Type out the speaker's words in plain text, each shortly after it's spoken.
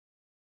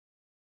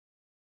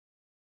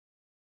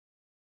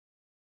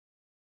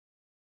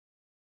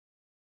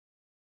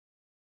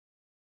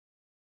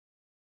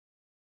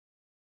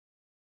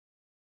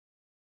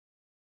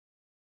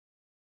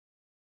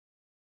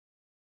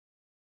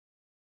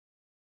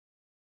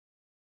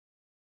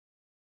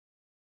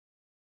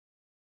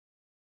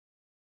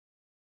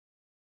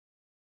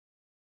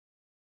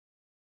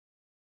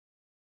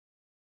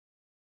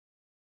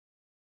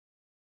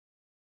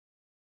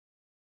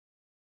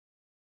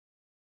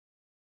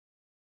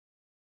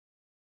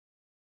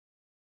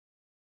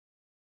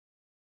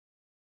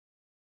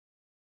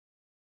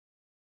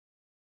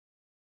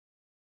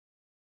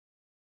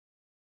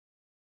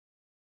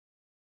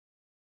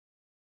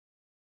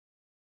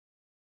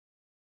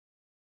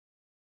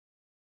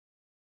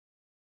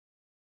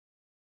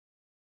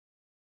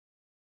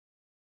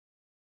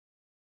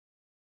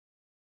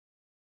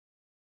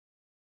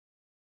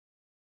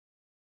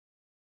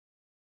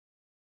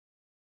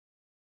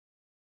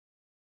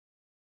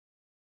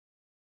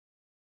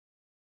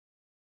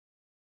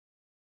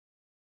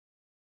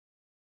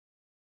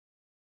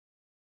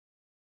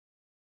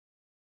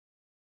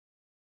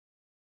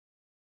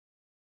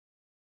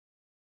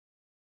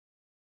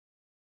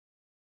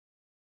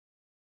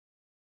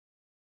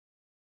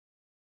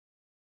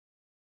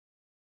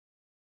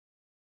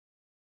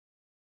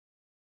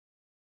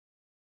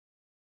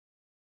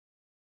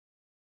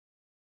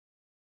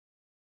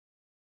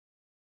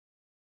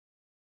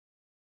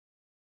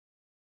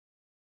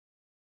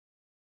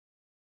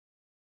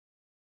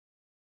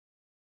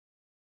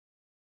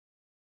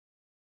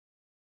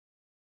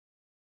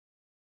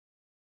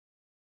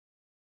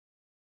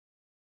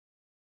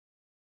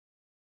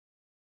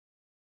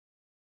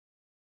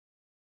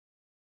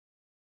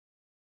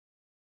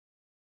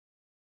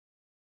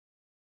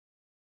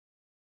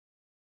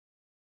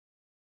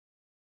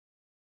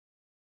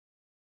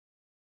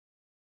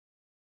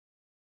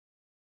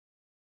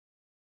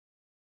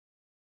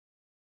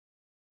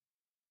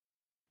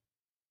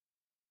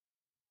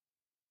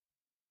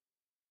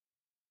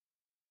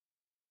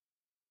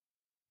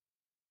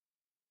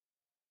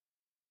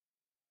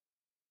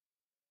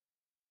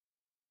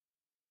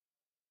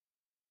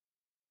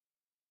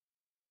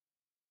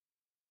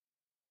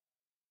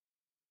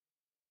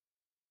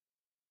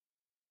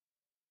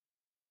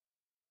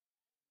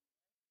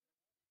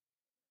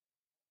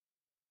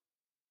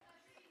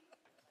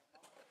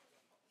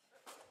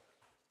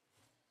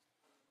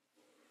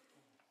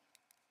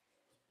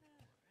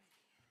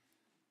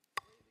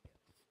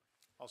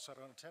All set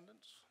on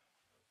attendance?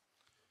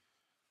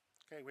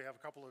 Okay, we have a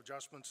couple of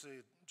adjustments to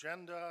the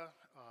agenda.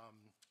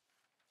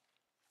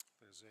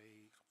 There's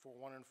a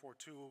 4.1 and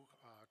 4.2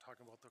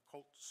 talking about the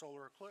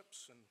solar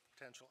eclipse and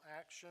potential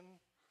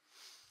action.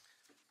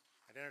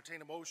 I'd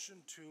entertain a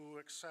motion to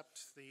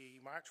accept the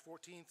March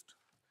 14th,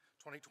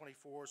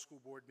 2024 school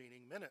board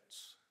meeting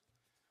minutes.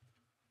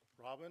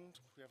 Robin,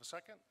 we have a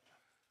second?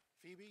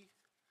 Phoebe,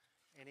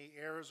 any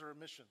errors or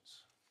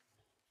omissions?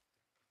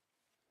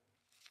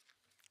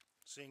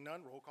 Seeing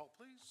none, roll call,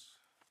 please.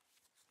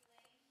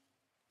 Elaine?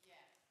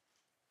 Yes.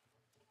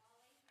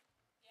 Molly?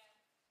 Yes.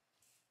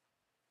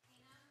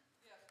 Tina?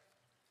 Yes.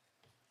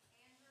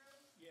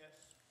 Andrew?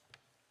 Yes.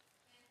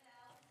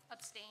 Chantel?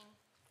 Abstain.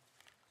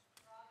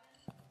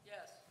 Robin?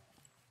 Yes.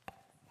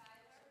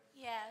 Skylar?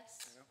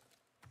 Yes.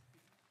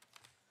 Jody?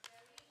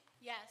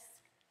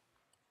 Yes.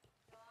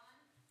 John?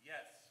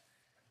 Yes.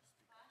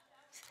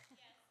 Masha?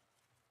 Yes.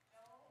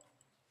 Joe?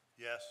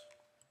 Yes.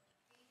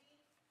 Phoebe?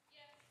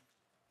 Yes.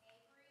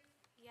 Avery?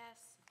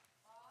 Yes.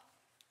 Bob?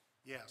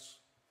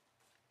 Yes.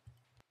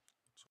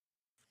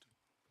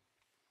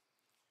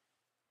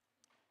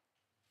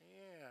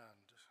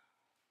 And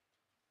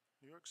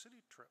New York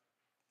City trip.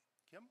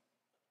 Kim?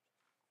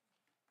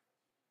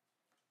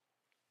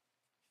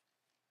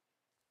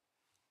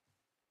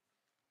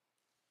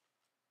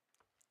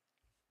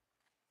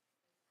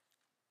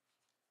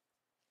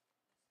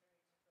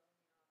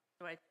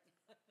 Do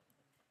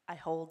I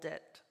hold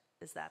it?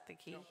 Is that the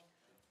key? No.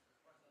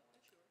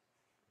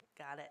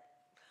 Got it.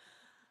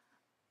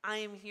 I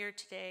am here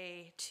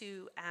today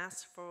to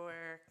ask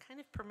for kind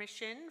of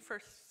permission for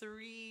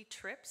 3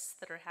 trips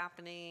that are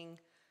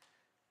happening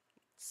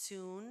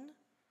soon,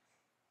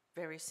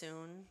 very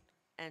soon,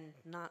 and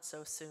not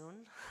so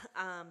soon.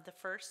 The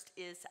first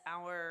is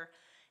our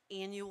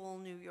annual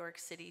New York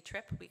City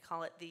trip. We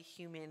call it the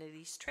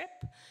Humanities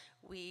Trip.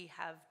 We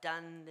have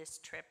done this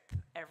trip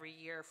every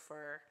year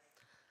for,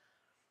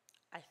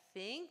 I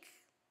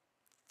think,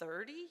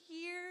 30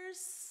 years,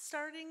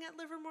 starting at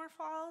Livermore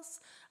Falls.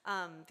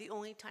 The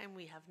only time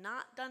we have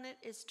not done it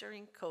is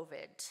during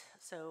COVID.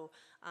 So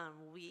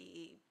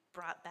we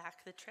brought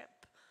back the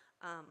trip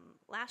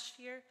last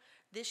year.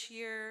 This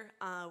year,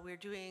 we're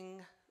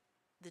doing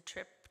the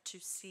trip to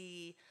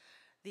see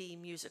the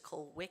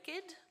musical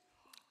Wicked,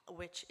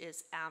 which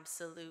is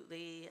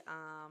absolutely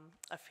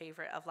a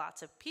favorite of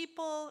lots of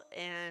people,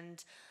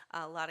 and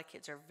a lot of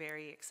kids are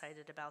very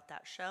excited about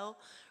that show.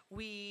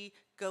 We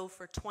go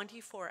for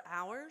 24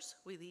 hours.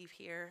 We leave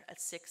here at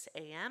 6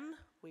 a.m.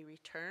 We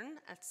return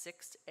at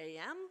 6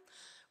 a.m.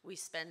 We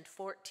spend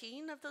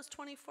 14 of those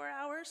 24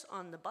 hours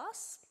on the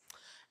bus,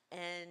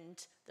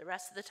 and the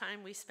rest of the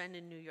time we spend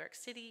in New York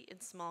City in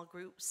small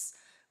groups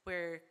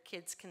where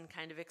kids can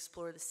kind of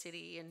explore the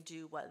city and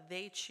do what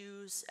they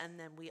choose, and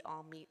then we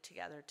all meet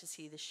together to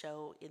see the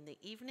show in the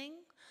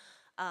evening.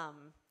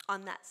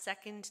 On that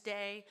second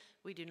day,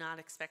 we do not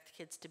expect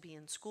kids to be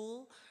in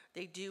school.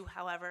 They do,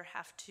 however,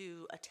 have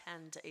to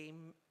attend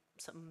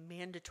some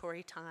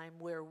mandatory time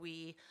where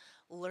we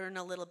learn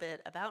a little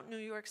bit about New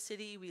York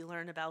City. We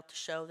learn about the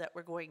show that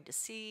we're going to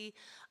see,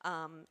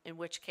 in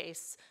which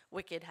case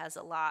Wicked has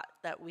a lot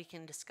that we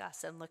can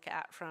discuss and look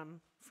at,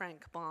 from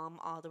Frank Baum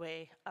all the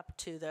way up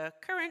to the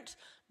current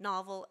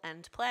novel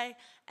and play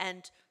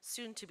and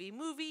soon to be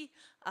movie.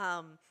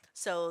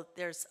 So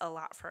there's a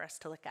lot for us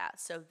to look at.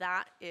 So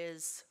that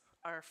is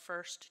our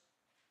first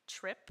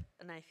trip,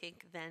 and I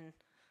think then,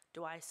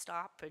 do I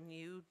stop and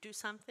you do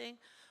something,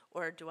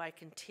 or do I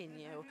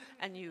continue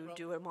and you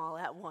do them all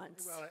at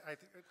once? Well, I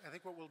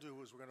think what we'll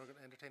do is we're going to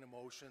entertain a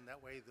motion.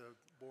 That way the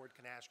board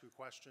can ask you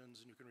questions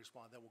and you can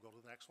respond. Then we'll go to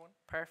the next one.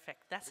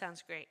 Perfect. That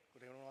sounds great.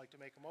 Would anyone like to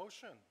make a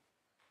motion?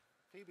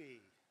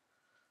 Phoebe?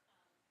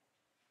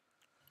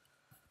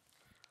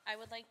 I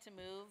would like to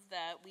move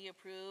that we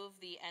approve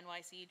the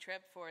NYC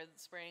trip for the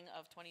spring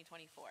of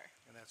 2024.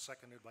 And that's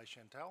seconded by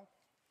Chantel.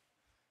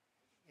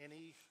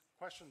 Any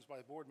questions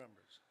by board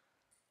members?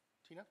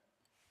 Tina?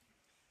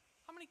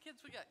 How many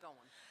kids we got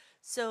going?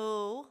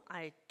 So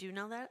I do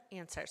know that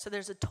answer. So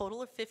there's a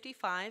total of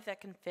 55 that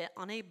can fit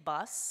on a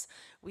bus.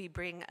 We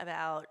bring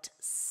about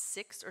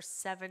 6 or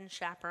 7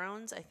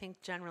 chaperones, I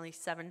think generally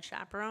 7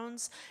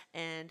 chaperones,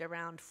 and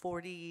around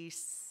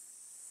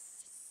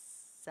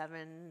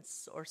 47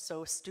 or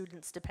so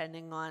students,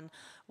 depending on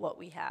what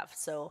we have.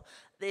 So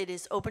it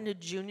is open to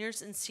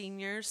juniors and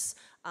seniors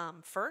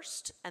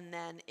first, and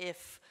then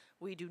if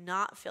we do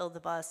not fill the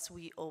bus,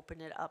 we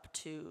open it up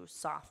to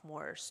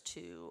sophomores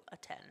to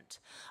attend.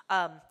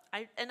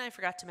 I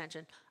forgot to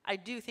mention, I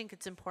do think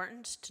it's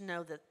important to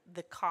know that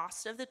the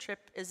cost of the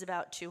trip is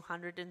about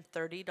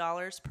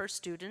 $230 per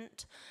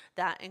student.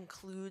 That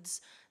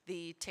includes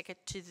the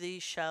ticket to the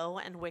show,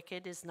 and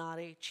Wicked is not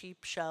a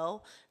cheap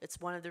show.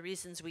 It's one of the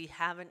reasons we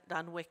haven't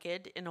done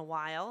Wicked in a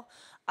while.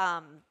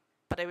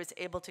 But I was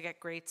able to get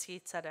great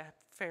seats at a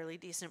fairly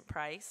decent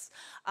price.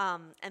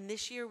 And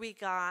this year we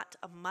got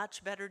a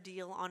much better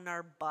deal on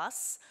our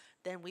bus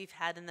than we've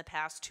had in the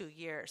past 2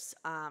 years,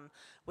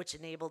 which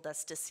enabled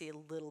us to see a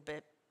little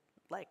bit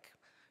like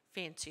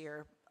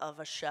fancier of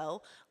a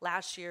show.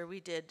 Last year, we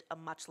did a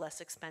much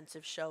less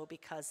expensive show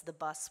because the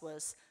bus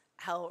was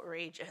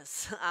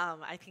outrageous.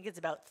 I think it's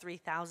about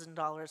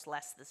 $3,000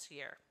 less this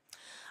year.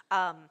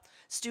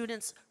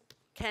 Students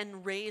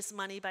can raise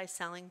money by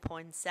selling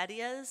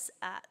poinsettias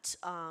at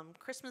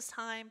Christmas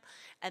time,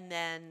 and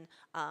then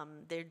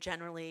they're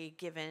generally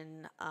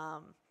given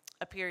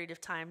a period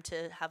of time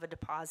to have a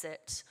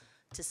deposit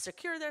to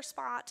secure their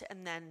spot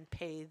and then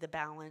pay the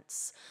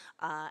balance.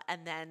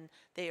 And then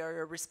they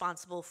are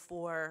responsible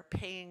for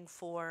paying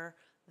for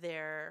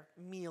their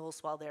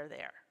meals while they're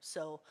there.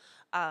 So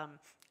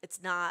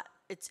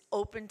it's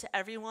open to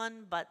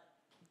everyone, but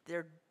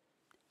there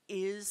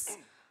is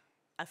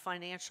a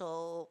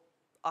financial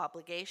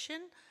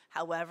obligation.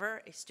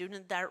 However, a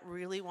student that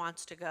really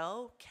wants to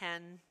go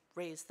can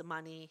raise the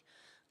money,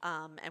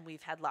 and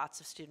we've had lots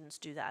of students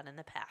do that in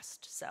the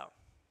past, so.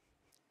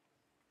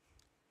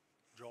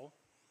 Joel?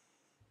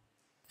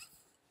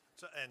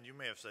 So, and you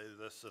may have said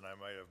this and I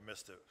might have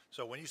missed it.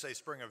 So when you say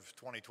spring of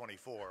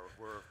 2024,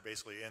 we're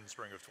basically in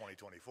spring of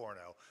 2024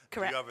 now.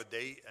 Correct. Do you have a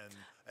date?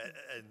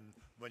 And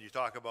when you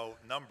talk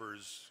about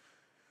numbers,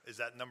 is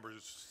that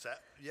numbers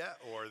set yet,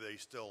 or are they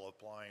still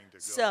applying to go?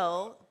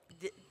 So,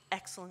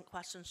 excellent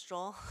questions,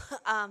 Joel.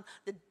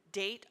 The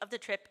date of the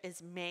trip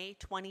is May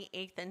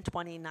 28th and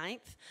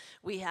 29th.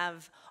 We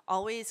have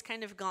always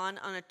kind of gone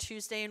on a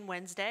Tuesday and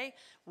Wednesday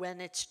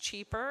when it's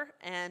cheaper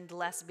and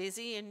less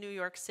busy in New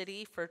York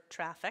City for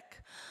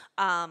traffic.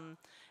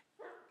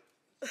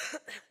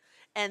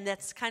 And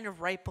that's kind of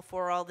right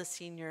before all the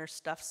senior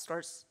stuff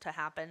starts to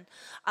happen.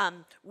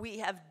 We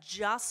have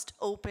just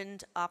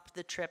opened up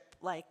the trip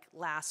like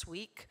last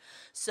week,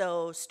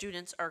 so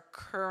students are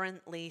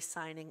currently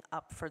signing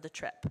up for the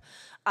trip.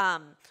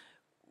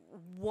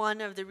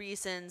 One of the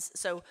reasons,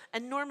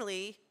 and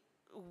normally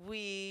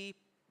we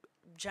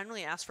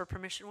generally ask for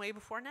permission way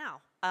before now.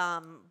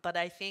 But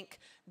I think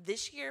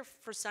this year,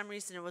 for some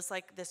reason, it was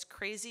like this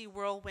crazy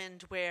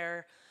whirlwind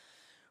where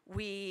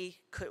we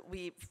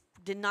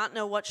did not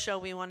know what show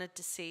we wanted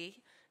to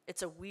see.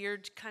 It's a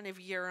weird kind of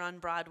year on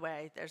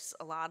Broadway. There's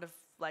a lot of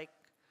like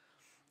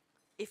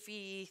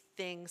iffy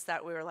things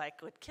that we were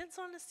like, would kids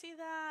want to see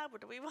that?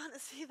 Would we want to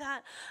see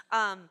that?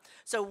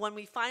 So when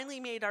we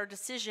finally made our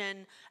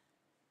decision,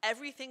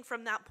 everything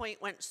from that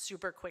point went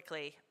super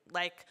quickly.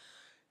 Like,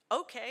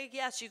 okay,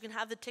 yes, you can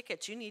have the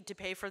tickets. You need to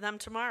pay for them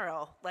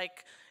tomorrow.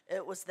 Like,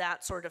 it was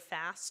that sort of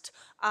fast.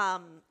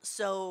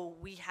 So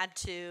we had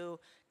to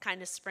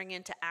kind of spring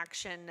into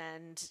action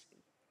and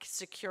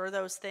secure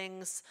those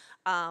things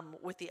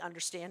with the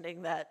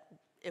understanding that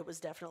it was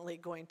definitely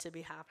going to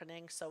be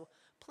happening. So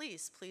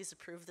please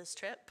approve this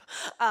trip.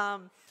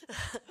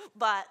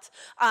 But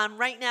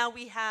right now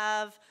we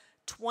have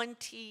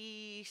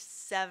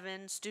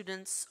 27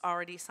 students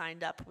already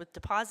signed up with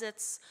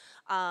deposits.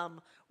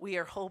 We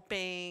are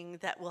hoping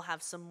that we'll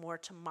have some more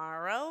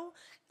tomorrow,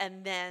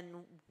 and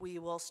then we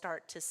will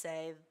start to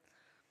say,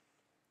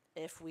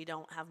 if we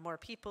don't have more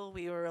people,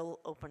 we will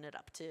open it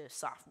up to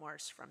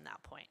sophomores from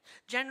that point.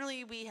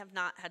 Generally, we have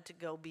not had to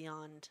go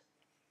beyond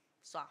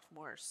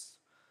sophomores.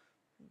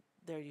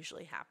 They're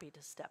usually happy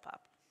to step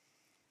up.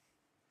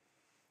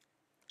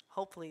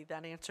 Hopefully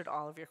that answered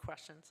all of your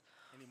questions.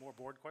 Any more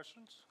board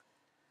questions?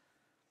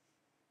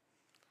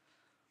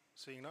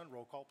 Seeing none,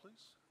 roll call,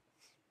 please.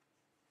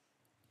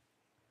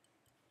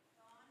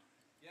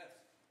 Yes.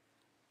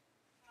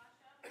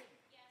 Tasha?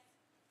 Yes.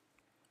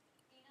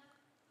 Tina?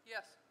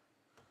 Yes.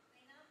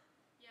 Lena?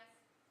 Yes.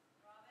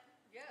 Robin?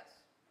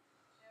 Yes.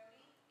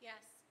 Jody?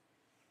 Yes.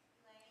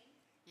 Elaine?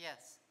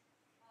 Yes.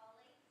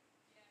 Holly?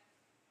 Yes.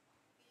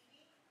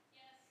 Phoebe?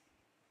 Yes.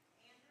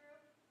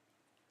 Andrew?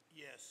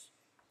 Yes.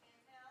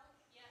 Chantel?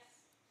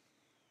 Yes.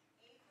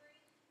 Avery?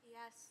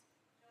 Yes.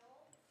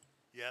 Joel?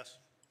 Yes?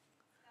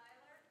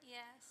 Skylar?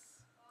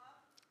 Yes.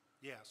 Bob?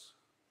 Yes.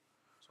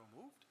 So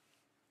moved.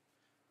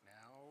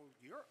 Now,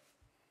 Europe.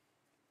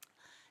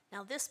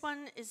 Now this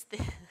one is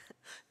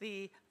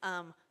the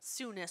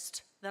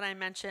soonest that I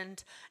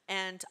mentioned,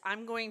 and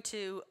I'm going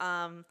to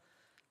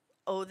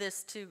owe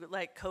this to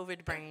like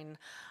COVID brain.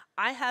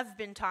 I have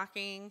been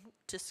talking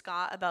to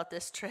Scott about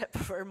this trip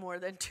for more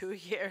than 2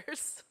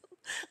 years,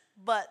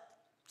 but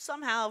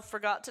somehow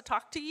forgot to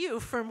talk to you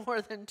for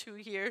more than 2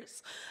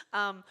 years.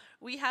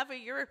 We have a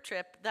Europe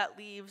trip that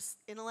leaves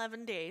in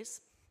 11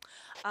 days.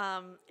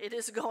 It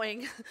is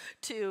going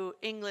to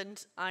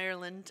England,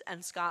 Ireland,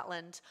 and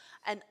Scotland,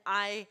 and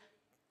I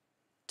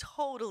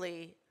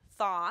totally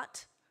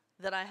thought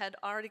that I had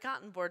already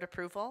gotten board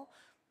approval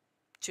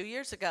 2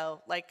 years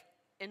ago. Like,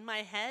 in my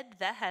head,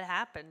 that had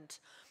happened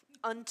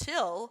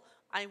until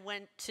I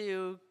went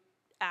to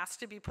ask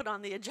to be put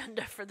on the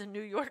agenda for the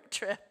New York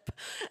trip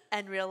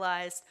and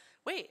realized,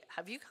 wait,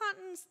 have you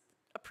gotten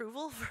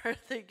approval for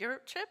the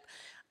Europe trip?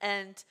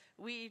 And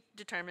we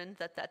determined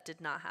that that did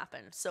not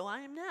happen. So I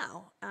am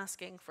now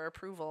asking for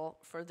approval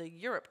for the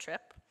Europe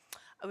trip.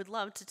 I would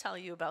love to tell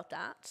you about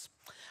that.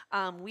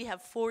 We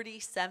have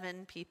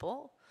 47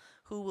 people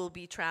who will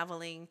be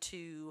traveling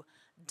to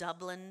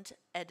Dublin,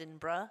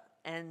 Edinburgh,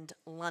 and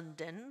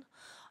London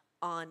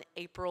on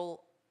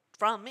April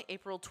from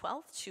April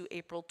 12th to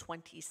April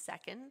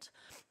 22nd.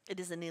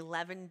 It is an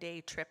 11-day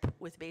trip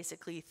with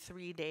basically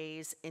 3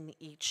 days in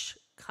each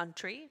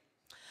country.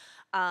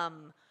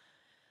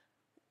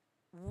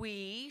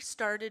 We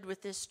started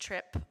with this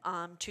trip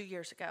 2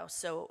 years ago,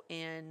 so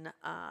in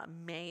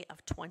May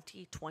of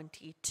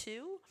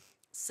 2022.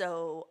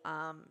 So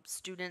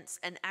students,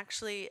 and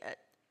actually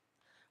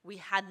we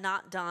had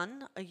not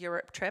done a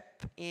Europe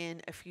trip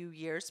in a few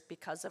years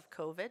because of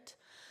COVID,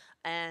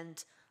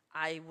 and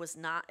I was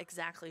not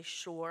exactly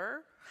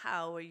sure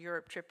how a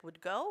Europe trip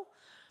would go.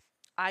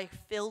 I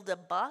filled a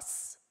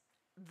bus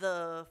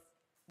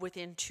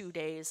within 2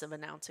 days of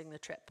announcing the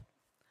trip.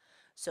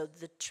 So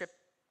the trip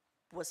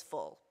was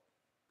full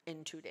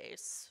in 2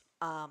 days,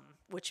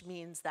 which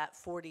means that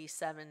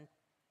 47,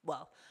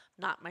 well,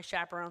 not my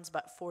chaperones,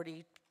 but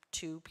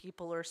 42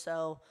 people or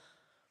so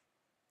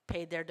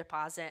paid their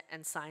deposit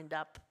and signed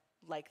up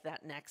like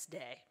that next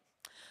day.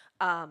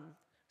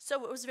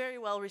 So it was very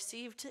well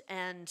received,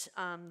 and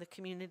the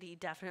community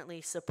definitely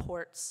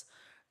supports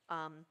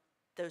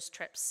those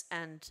trips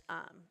and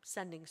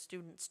sending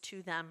students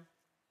to them.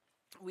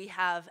 We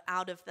have,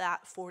 out of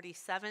that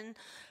 47,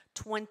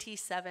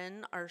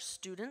 27 are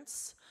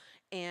students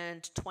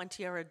and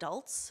 20 are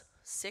adults,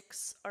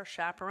 6 are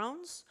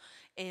chaperones,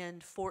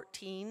 and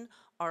 14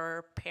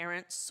 are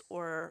parents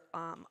or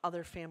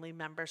other family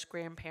members,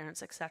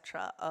 grandparents,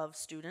 etc. of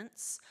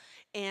students.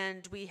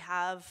 And we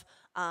have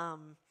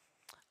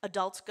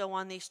adults go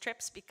on these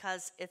trips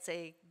because it's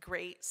a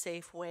great,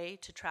 safe way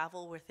to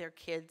travel with their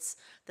kids,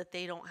 that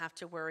they don't have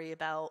to worry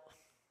about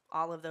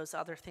all of those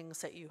other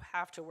things that you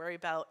have to worry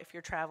about if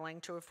you're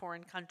traveling to a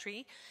foreign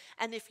country.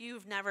 And if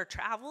you've never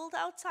traveled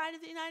outside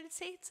of the United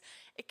States,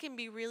 it can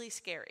be really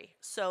scary.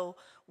 So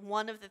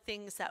one of the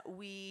things that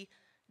we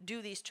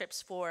do these trips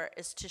for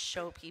is to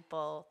show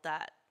people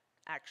that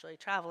actually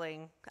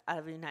traveling out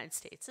of the United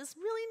States is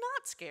really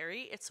not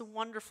scary. It's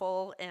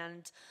wonderful,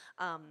 and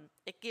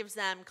it gives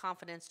them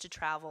confidence to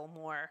travel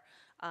more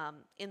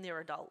in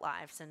their adult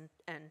lives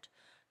and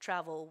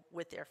travel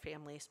with their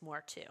families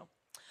more too.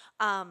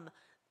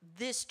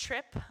 This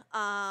trip,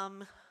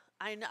 I'm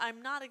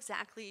not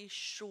exactly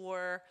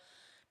sure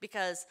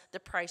because the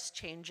price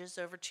changes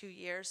over 2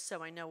 years,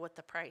 so I know what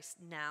the price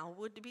now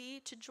would be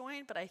to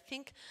join, but I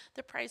think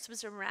the price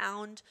was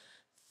around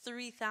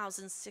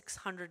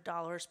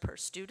 $3,600 per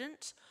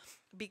student.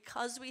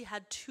 Because we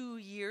had 2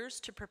 years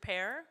to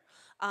prepare,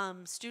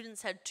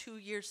 students had 2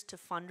 years to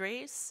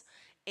fundraise,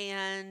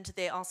 and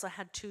they also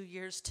had 2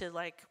 years to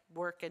like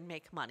work and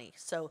make money.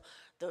 So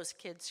those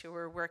kids who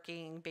were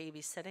working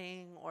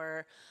babysitting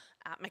or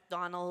at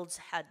McDonald's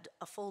had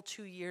a full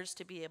 2 years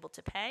to be able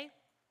to pay.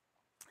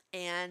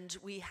 And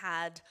we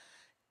had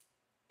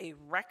a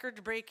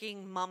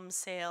record-breaking mum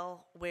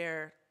sale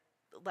where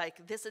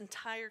like this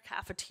entire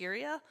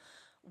cafeteria,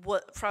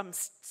 from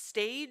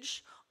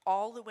stage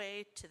all the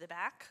way to the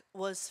back,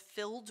 was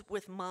filled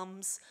with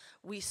mums.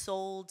 We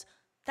sold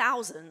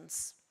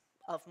thousands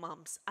of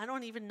mums. I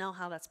don't even know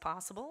how that's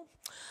possible,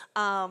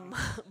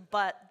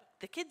 but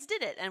the kids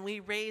did it, and we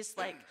raised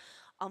like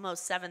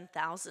almost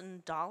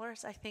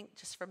 $7,000, I think,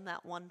 just from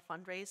that one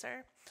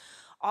fundraiser.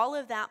 All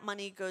of that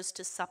money goes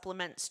to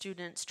supplement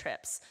students'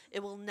 trips.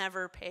 It will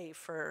never pay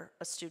for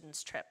a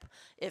student's trip.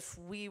 If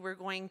we were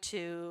going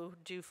to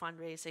do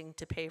fundraising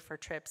to pay for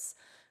trips,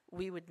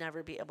 we would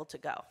never be able to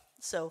go.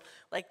 So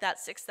like that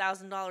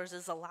 $6,000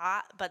 is a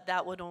lot, but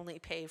that would only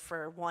pay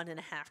for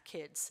 1.5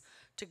 kids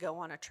to go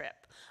on a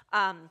trip.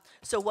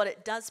 So what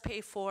it does pay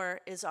for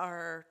is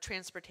our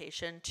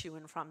transportation to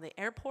and from the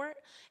airport.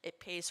 It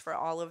pays for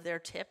all of their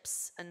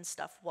tips and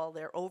stuff while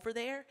they're over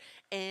there.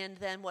 And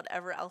then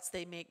whatever else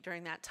they make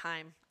during that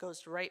time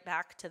goes right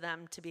back to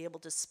them to be able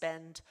to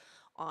spend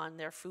on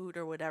their food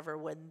or whatever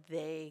when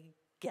they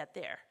get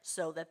there,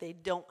 so that they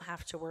don't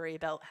have to worry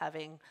about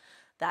having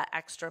that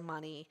extra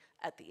money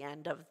at the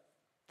end of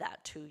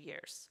that 2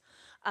 years.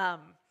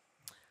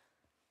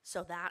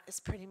 So that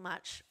is pretty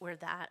much where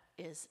that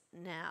is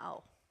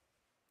now.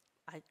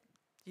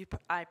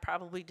 I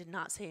probably did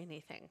not say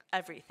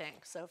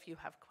everything, so if you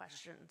have Do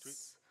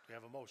questions. we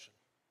have a motion?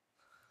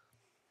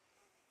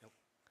 Nope.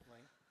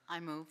 Elaine, I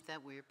move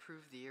that we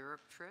approve the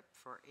Europe trip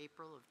for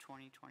April of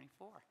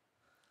 2024.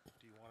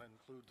 do you want to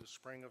include the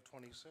spring of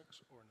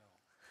 26 or no?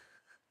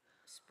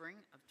 Spring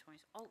of 20,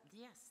 oh,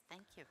 yes,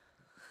 thank you.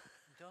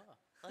 Duh,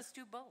 let's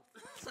do both.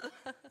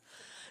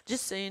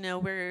 Just so you know,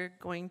 we're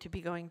going to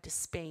be going to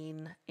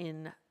Spain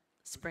in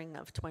spring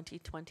of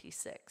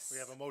 2026. We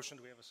have a motion,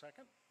 do we have a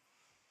second?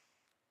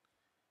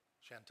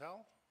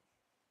 Chantel?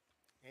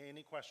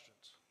 Any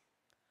questions?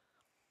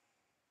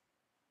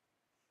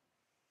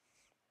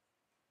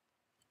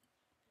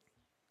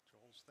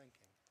 Joel's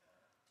thinking.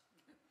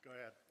 Go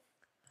ahead.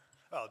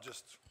 Well,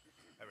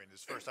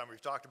 it's the first time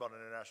we've talked about an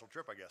international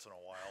trip, I guess, in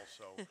a while,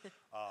 so,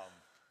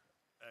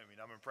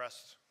 I'm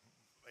impressed.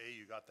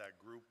 You got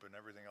that group and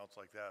everything else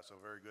like that, so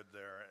very good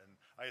there. And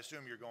I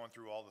assume you're going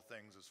through all the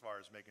things as far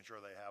as making sure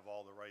they have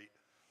all the right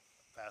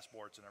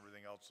passports and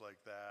everything else like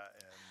that,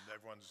 and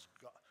everyone's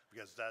got,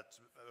 because that's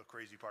a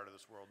crazy part of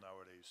this world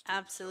nowadays, too.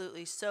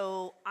 Absolutely.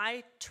 So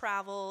I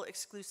travel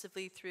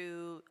exclusively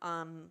through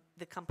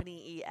the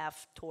company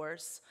EF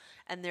tours,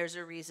 and there's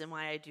a reason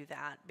why I do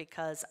that,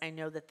 because I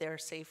know that their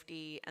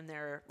safety and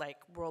their like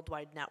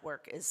worldwide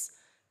network is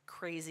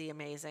crazy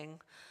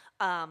amazing.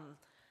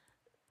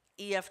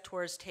 EF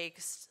tours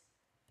takes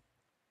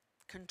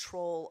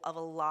control of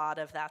a lot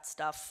of that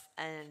stuff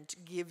and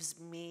gives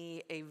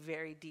me a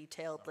very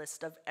detailed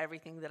list of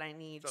everything that I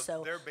need. So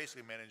So they're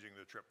basically managing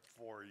the trip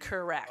for you?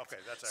 correct. Okay,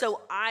 that's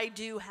So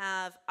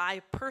excellent.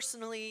 I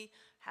personally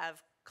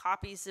have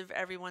copies of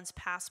everyone's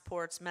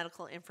passports,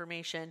 medical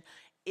information,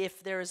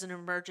 if there is an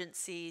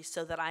emergency,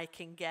 so that I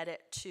can get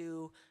it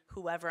to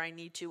whoever I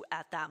need to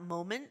at that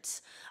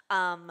moment.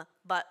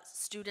 But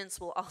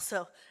students will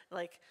also,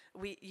 like,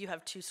 you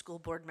have 2 school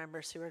board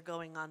members who are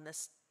going on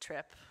this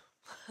trip.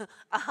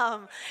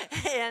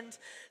 And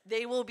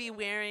they will be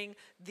wearing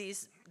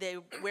they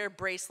wear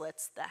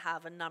bracelets that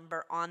have a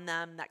number on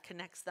them that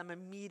connects them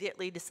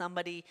immediately to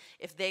somebody.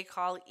 If they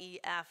call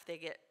EF, they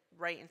get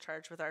right in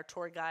charge with our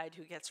tour guide,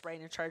 who gets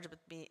right in charge with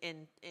me,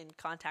 in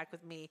contact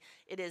with me.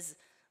 It is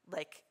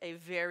like a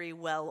very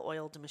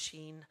well-oiled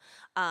machine.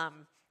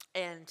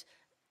 And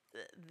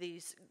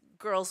these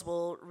girls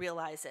will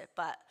realize it,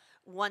 but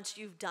once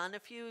you've done a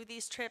few of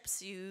these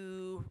trips,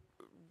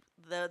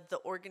 the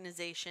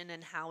organization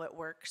and how it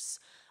works,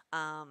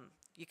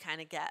 you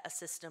kind of get a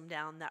system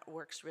down that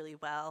works really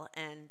well.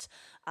 And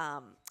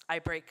I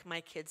break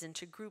my kids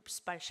into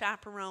groups by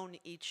chaperone.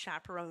 Each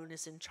chaperone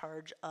is in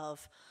charge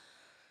of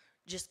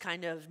just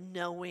kind of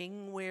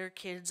knowing where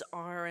kids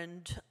are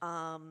and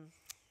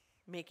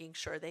making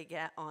sure they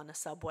get on a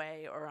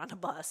subway or on a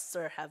bus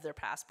or have their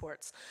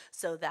passports,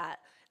 so that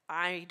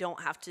I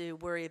don't have to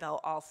worry about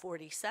all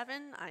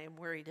 47. I am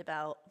worried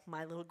about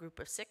my little group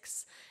of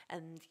 6,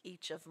 and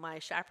each of my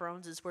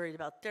chaperones is worried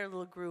about their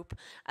little group,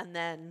 and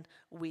then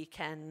we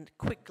can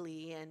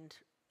quickly and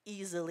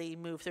easily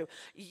move through.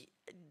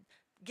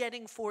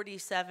 Getting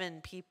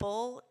 47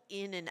 people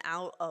in and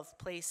out of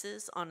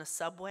places on a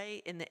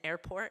subway in the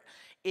airport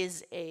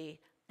is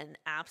an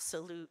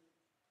absolute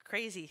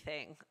crazy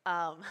thing.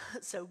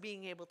 So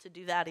being able to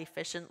do that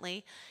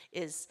efficiently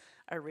is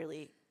a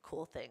really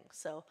cool thing.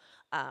 So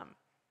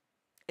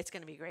it's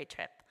going to be a great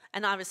trip.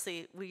 And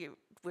obviously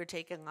we're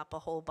taking up a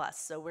whole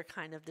bus, so we're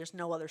kind of, there's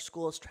no other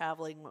schools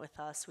traveling with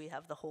us. We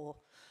have the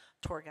whole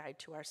tour guide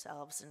to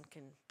ourselves and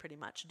can pretty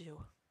much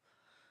do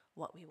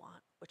what we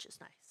want, which is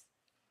nice.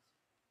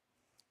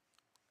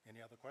 Any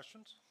other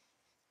questions?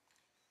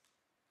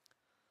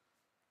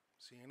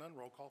 Seeing none,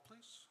 roll call,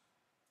 please.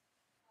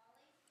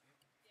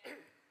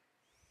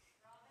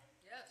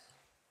 Yes.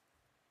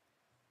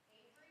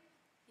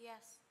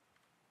 Yes.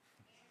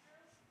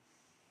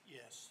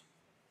 Yes.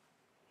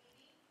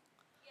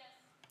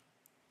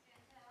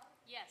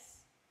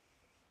 Yes.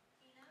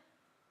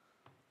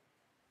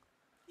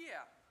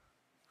 Yeah.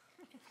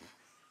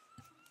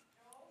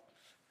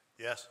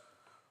 Yes?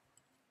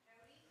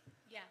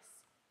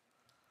 Yes.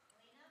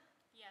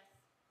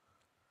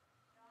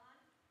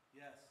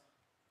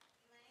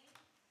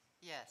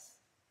 Yes.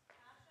 Yes.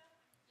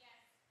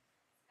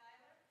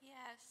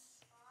 Yes.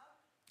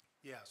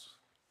 Yes.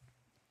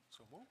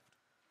 So moved.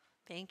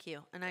 Thank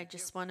you. And I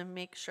just want to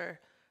make sure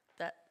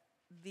that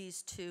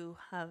these 2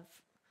 have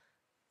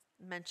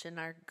mentioned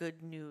our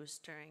good news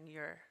during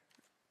your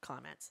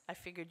comments. I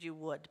figured you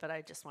would, but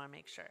I just want to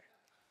make sure.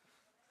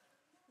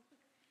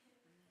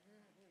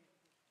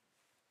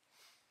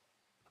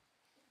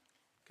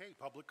 Okay,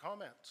 public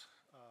comment.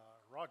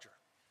 Roger.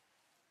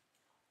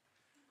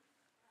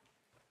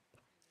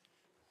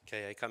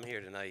 Okay, I come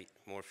here tonight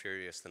more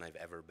furious than I've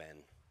ever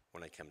been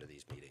when I come to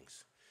these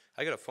meetings.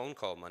 I got a phone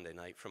call Monday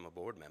night from a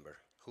board member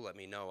who let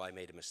me know I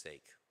made a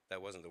mistake.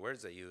 That wasn't the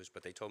words they used,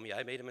 but they told me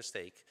I made a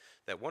mistake,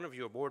 that one of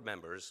your board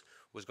members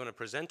was going to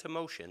present a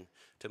motion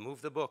to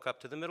move the book up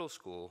to the middle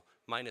school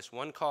minus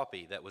 1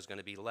 copy that was going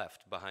to be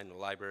left behind the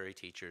library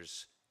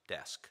teacher's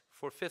desk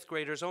for 5th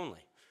graders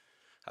only.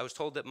 I was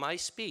told that my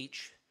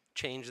speech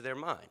changed their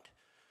mind.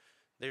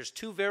 There's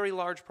 2 very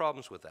large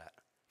problems with that.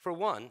 For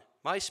one,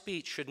 my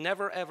speech should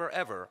never, ever,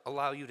 ever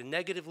allow you to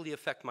negatively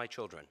affect my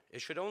children.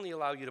 It should only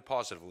allow you to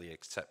positively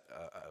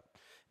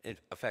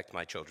affect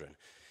my children.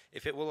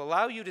 If it will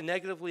allow you to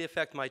negatively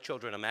affect my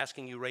children, I'm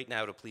asking you right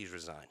now to please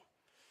resign.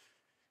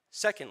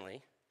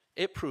 Secondly,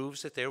 it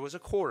proves that there was a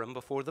quorum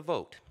before the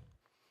vote.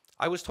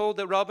 I was told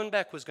that Robin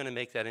Beck was going to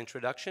make that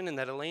introduction and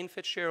that Elaine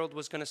Fitzgerald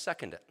was going to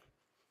second it.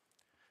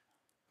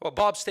 Well,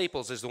 Bob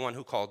Staples is the one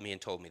who called me and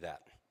told me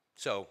that.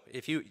 So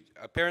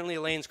apparently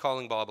Elaine's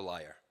calling Bob a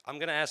liar. I'm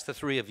going to ask the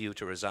 3 of you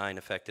to resign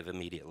effective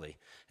immediately.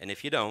 And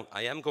if you don't,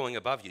 I am going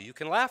above you. You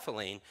can laugh,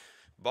 Elaine.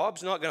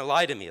 Bob's not going to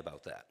lie to me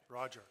about that.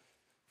 Roger.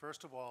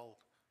 First of all,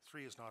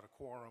 3 is not a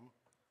quorum.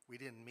 We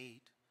didn't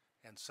meet,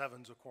 and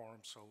 7's a quorum,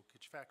 so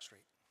get your facts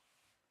straight.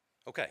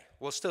 Okay.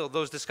 Well, still,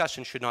 those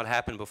discussions should not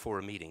happen before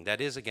a meeting.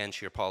 That is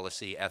against your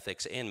policy,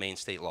 ethics, and Maine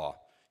state law.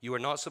 You are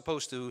not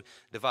supposed to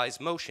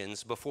devise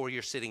motions before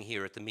you're sitting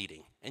here at the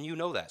meeting. And you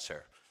know that,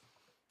 sir.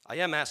 I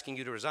am asking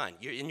you to resign.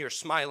 And you're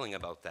smiling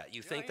about that.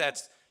 You think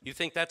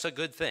that's a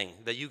good thing,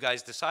 that you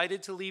guys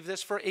decided to leave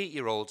this for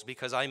 8-year-olds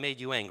because I made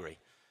you angry.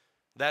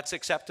 That's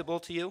acceptable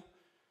to you?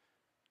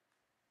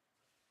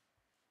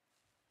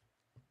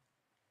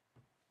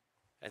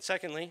 And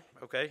secondly,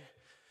 okay,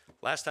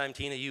 last time,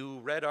 Tina, you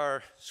read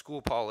our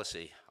school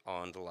policy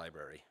on the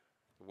library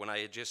when I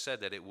had just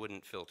said that it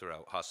wouldn't filter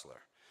out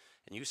Hustler.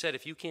 And you said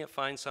if you can't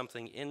find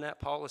something in that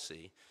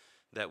policy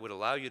that would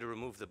allow you to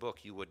remove the book,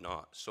 you would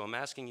not. So I'm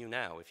asking you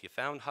now, if you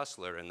found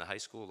Hustler in the high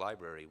school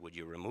library, would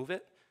you remove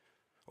it?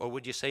 Or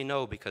would you say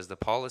no because the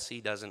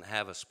policy doesn't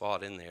have a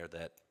spot in there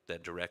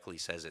that directly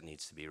says it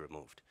needs to be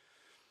removed?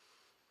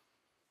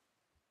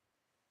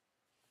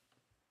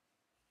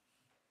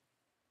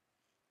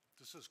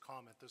 This is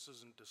comment, this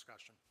isn't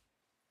discussion.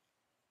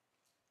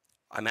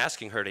 I'm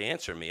asking her to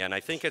answer me, and I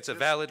think it's a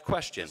valid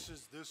question.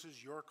 This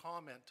is your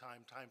comment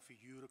time for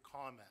you to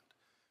comment.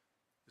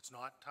 It's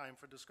not time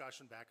for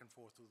discussion back and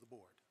forth with the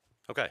board.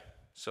 Okay,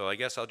 so I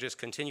guess I'll just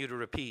continue to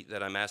repeat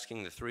that I'm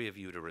asking the 3 of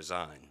you to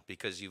resign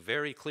because you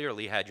very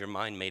clearly had your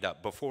mind made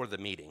up before the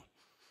meeting.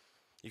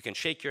 You can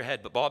shake your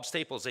head, but Bob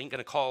Staples ain't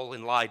gonna call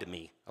and lie to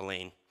me,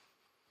 Elaine.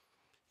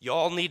 You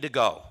all need to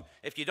go.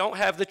 If you don't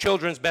have the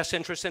children's best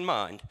interests in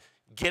mind,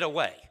 get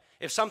away.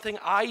 If something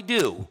I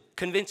do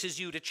convinces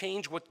you to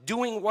change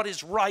doing what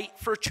is right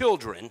for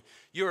children,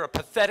 you're a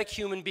pathetic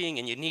human being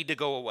and you need to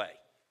go away.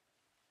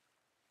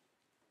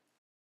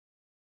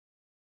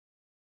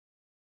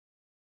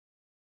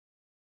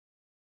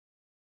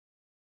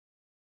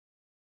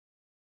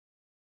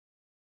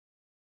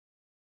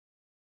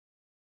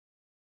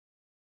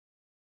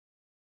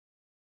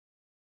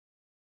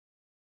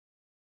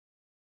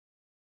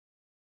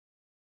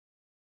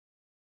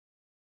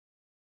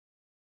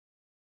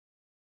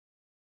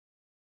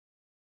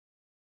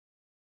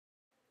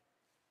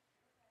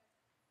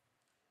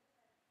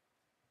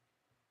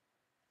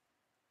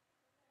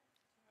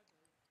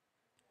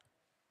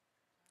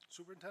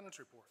 Superintendent's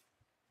report.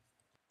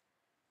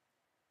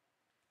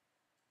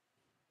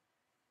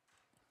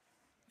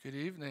 Good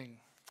evening.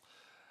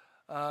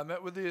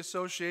 Met with the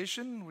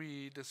association.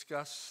 We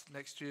discussed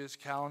next year's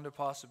calendar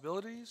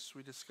possibilities.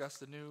 We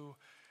discussed the new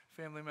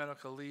Family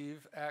Medical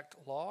Leave Act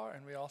law,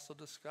 and we also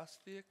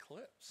discussed the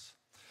eclipse.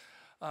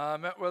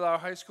 Met with our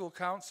high school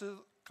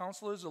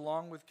counselors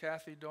along with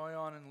Kathy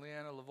Doyon and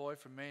Leanna Lavoie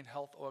from Maine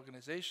Health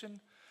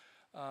Organization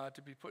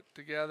to be put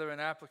together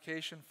an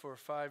application for a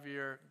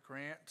 5-year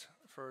grant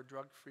for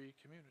drug-free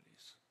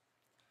communities.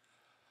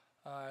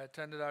 I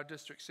attended our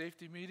district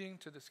safety meeting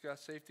to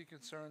discuss safety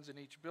concerns in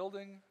each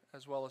building,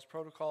 as well as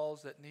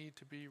protocols that need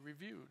to be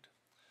reviewed.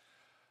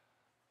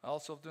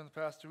 Also, during the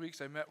past 2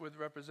 weeks, I met with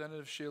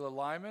Representative Sheila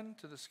Lyman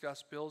to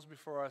discuss bills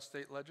before our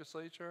state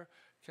legislature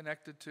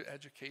connected to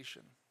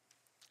education.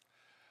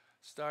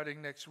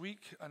 Starting next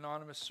week,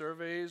 anonymous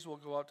surveys will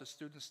go out to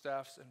students,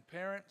 staffs, and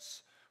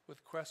parents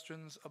with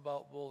questions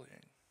about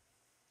bullying.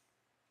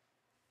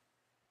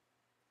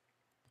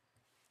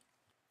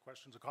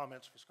 Questions or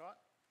comments for Scott?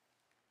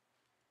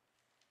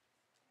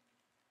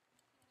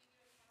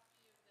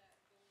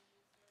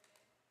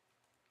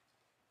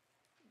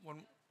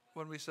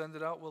 When we send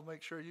it out, we'll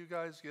make sure you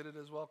guys get it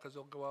as well, because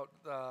it'll go out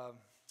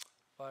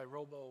by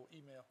robo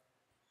email.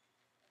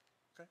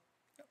 Okay?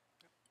 Yep.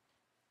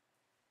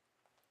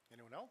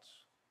 Anyone else?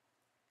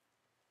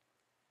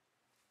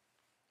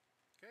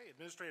 Okay,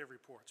 administrative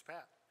reports.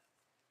 Pat?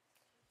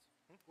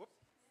 Whoop.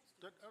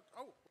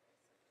 Oh,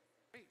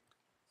 wait,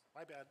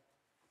 my bad.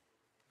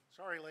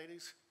 Sorry,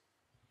 ladies.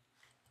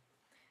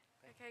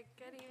 Okay,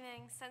 good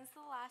evening. Since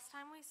the last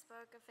time we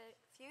spoke, a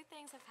few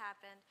things have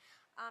happened.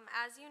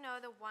 As you know,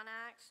 the One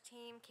Act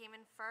team came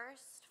in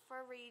first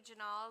for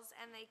regionals,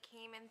 and they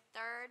came in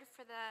third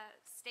for the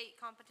state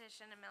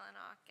competition in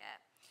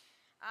Millinocket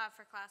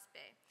for Class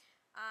B.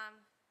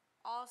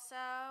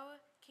 Also,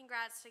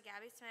 congrats to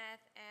Gabby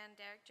Smith and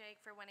Derek Jake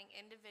for winning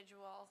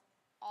individual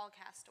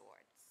all-cast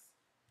awards.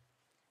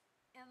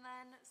 And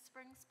then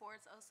spring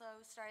sports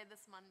also started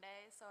this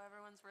Monday, so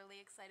everyone's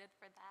really excited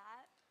for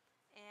that.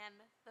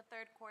 And the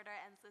third quarter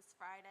ends this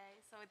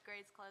Friday, so with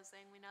grades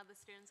closing, we know the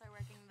students are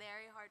working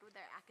very hard with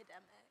their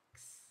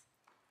academics.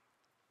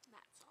 And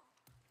that's all.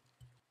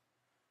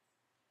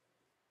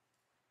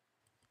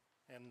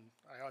 And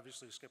I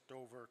obviously skipped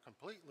over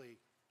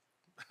completely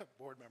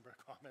board member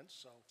comments,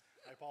 so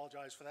I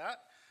apologize for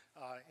that.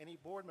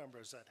 Any board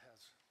members that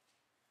has?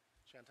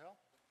 Chantel?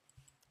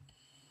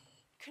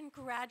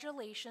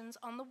 Congratulations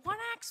on the One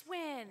Axe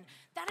win.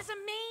 That is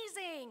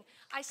amazing.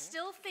 I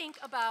still think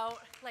about,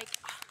 like,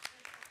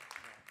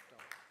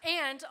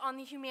 and on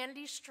the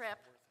humanities trip,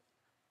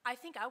 I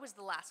think I was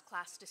the last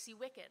class to see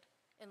Wicked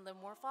in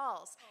Livermore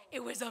Falls.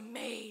 It was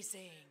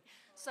amazing.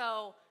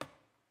 So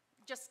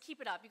just keep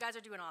it up. You guys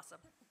are doing awesome.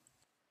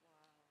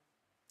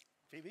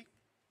 Phoebe?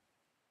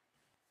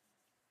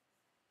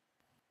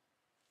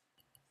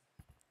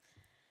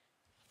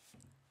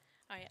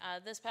 All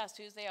right, this past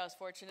Tuesday, I was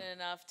fortunate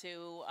enough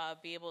to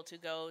be able to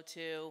go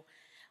to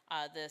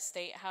the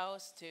State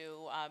House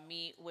to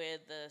meet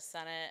with the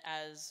Senate,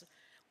 as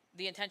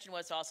the intention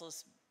was to also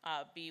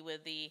be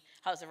with the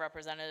House of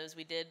Representatives.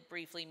 We did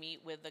briefly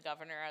meet with the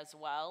governor as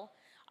well,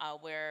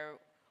 where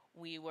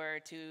we were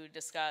to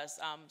discuss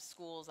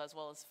schools as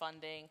well as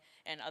funding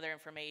and other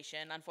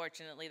information.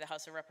 Unfortunately, the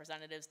House of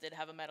Representatives did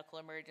have a medical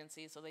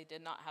emergency, so they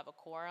did not have a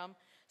quorum,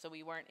 so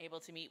we weren't able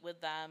to meet with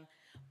them.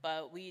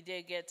 But we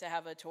did get to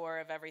have a tour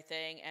of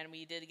everything, and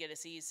we did get to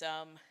see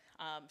some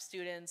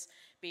students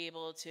be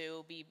able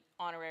to be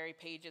honorary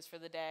pages for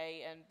the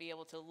day and be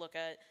able to look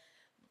at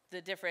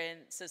the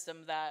different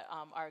system that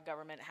our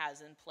government has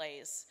in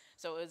place.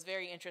 So it was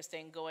very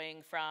interesting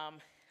going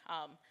from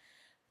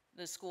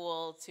the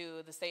school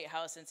to the State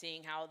House and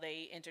seeing how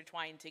they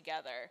intertwine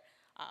together.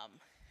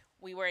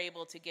 We were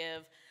able to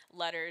give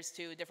letters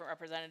to different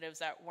representatives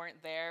that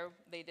weren't there.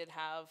 They did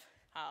have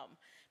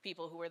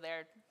people who were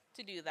there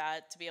to do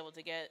that, to be able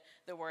to get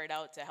the word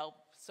out to help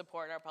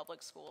support our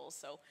public schools.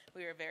 So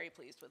we were very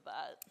pleased with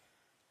that.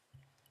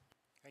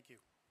 Thank you.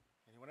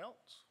 Anyone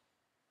else?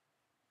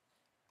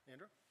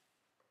 Andrew?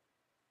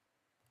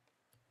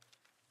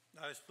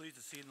 I was pleased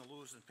to see in the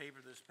Lewiston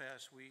paper this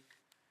past week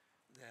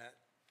that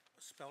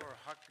speller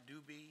Huck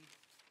Doobie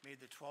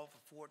made the 12 of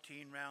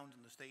 14 rounds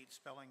in the state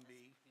spelling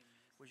bee,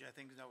 which I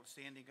think is an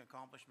outstanding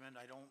accomplishment.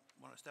 I don't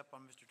want to step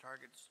on Mr.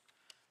 Target's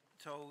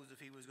toes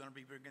if he was going to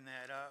be bringing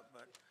that up,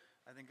 but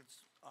I think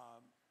it's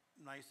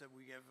nice that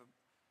we have a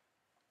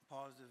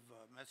positive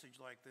message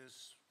like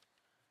this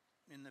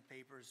in the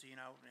paper seen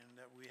out, and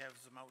that we have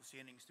some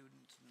outstanding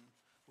students, and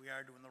we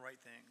are doing the right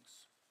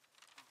things.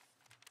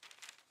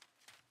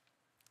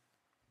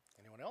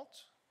 Anyone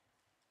else?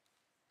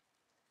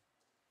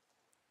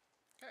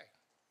 Okay.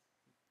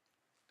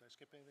 Did I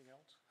skip anything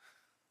else?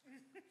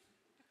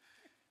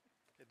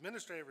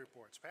 Administrative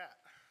reports, Pat.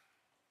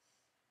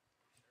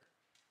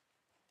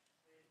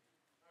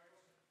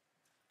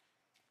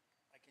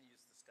 I can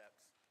use the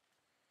steps.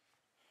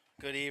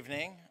 Good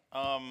evening.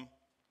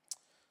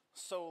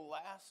 So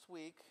last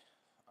week,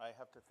 I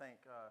have to thank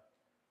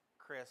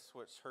Chris,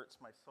 which hurts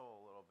my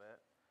soul a little bit,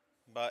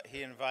 but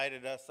he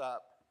invited us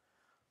up,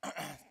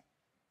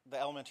 the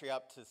elementary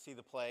up, to see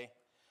the play.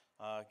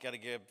 Got to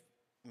give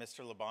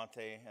Mr.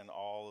 Labonte and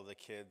all of the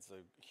kids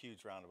a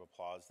huge round of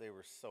applause. They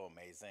were so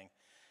amazing.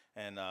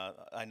 And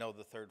I know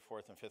the 3rd,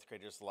 4th, and 5th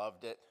graders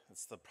loved it.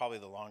 It's probably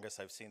the longest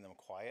I've seen them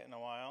quiet in a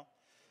while.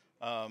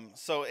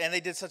 And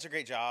they did such a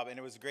great job, and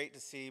it was great to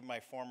see my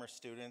former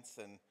students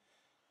and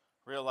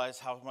realize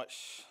how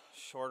much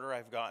shorter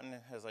I've gotten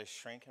as I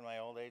shrink in my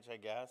old age, I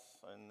guess,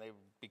 and they've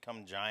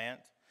become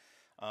giant.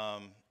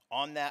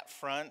 On that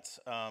front,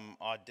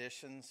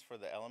 auditions for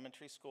the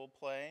elementary school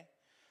play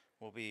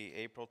will be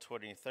April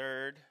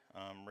 23rd.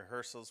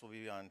 Rehearsals will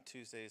be on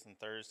Tuesdays and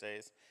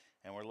Thursdays,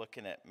 and we're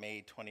looking at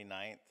May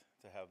 29th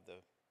to have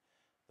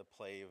the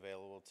play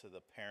available to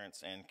the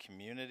parents and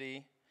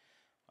community.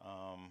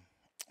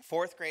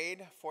 4th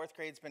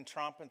grade's been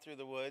tromping through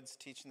the woods,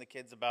 teaching the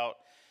kids about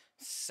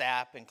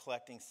sap and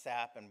collecting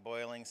sap and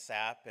boiling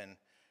sap and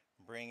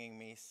bringing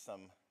me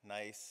some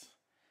nice,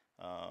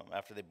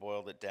 after they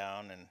boiled it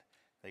down, and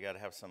they got to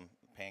have some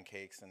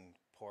pancakes and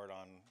pour it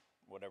on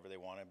whatever they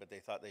wanted, but they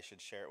thought they should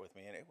share it with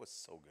me, and it was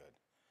so good.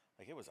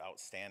 Like, it was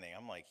outstanding.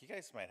 I'm like, you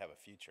guys might have a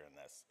future in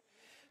this.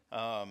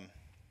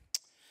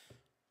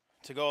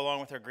 To go along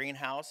with our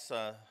greenhouse,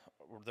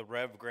 the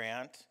Rev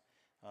grant,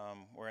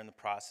 we're in the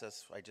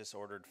process. I just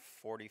ordered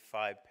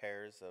 45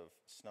 pairs of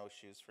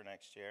snowshoes for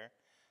next year.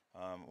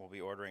 We'll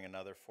be ordering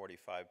another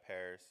 45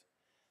 pairs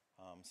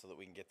so that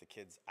we can get the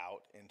kids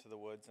out into the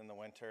woods in the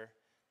winter.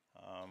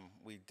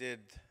 We did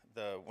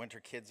the Winter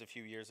Kids a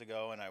few years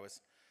ago, and I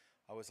was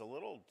a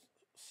little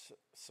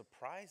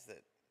surprised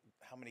at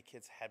how many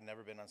kids had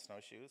never been on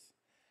snowshoes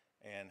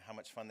and how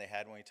much fun they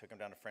had when we took them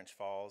down to French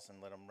Falls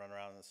and let them run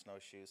around in the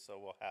snowshoes. So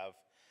we'll have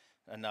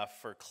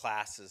enough for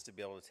classes to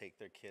be able to take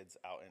their kids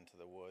out into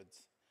the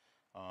woods.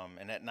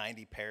 And at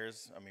 90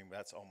 pairs, I mean,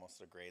 that's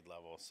almost a grade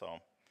level. So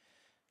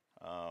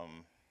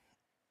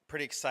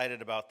pretty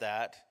excited about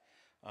that.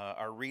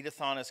 Our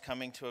readathon is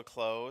coming to a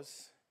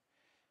close.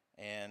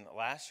 And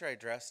last year I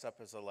dressed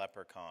up as a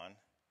leprechaun.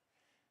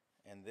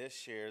 And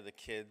this year the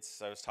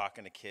kids, I was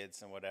talking to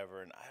kids and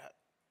whatever, and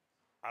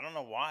I don't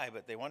know why,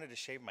 but they wanted to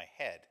shave my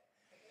head.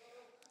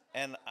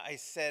 And I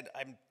said,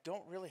 I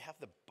don't really have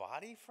the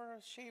body for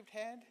a shaved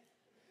head.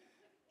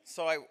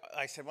 So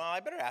I said, well,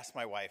 I better ask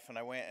my wife. And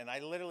I went, and I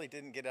literally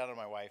didn't get out of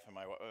my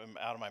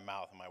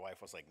mouth, and my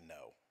wife was like,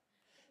 no,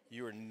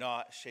 you are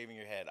not shaving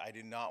your head. I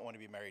do not want to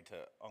be married to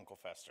Uncle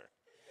Fester.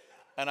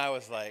 And I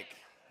was like,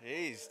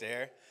 geez,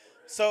 dear.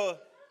 So,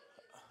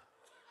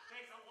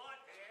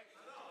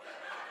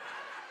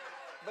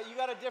 but you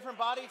got a different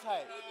body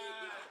type.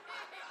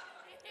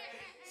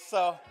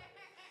 So,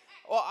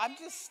 well, I'm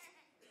just...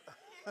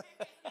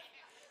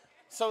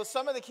 So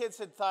some of the kids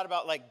had thought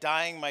about like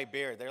dyeing my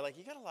beard. They're like,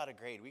 you got a lot of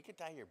grade. We could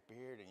dye your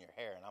beard and your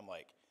hair. And I'm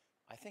like,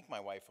 I think my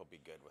wife will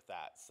be good with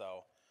that.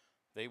 So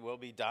they will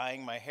be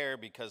dyeing my hair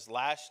because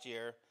last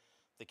year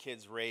the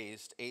kids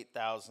raised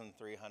 $8,390.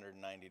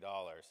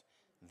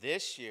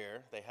 This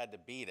year they had to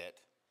beat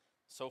it.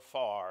 So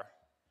far,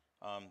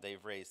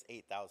 they've raised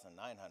 $8,900.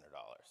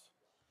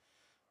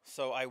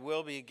 So I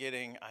will be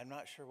getting, I'm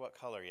not sure what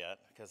color yet,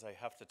 because I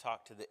have to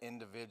talk to the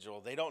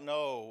individual. They don't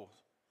know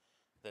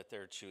that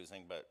they're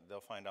choosing, but they'll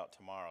find out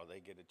tomorrow.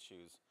 They get to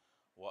choose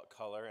what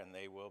color, and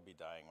they will be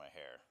dyeing my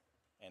hair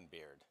and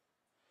beard.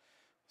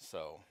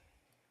 So,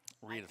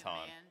 read it on.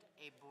 I demand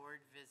a board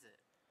visit.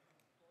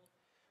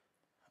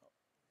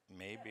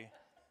 Maybe.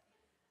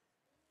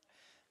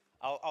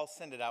 I'll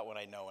send it out when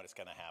I know when it's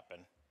going to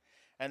happen.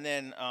 And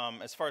then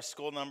as far as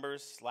school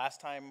numbers,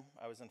 last time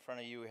I was in front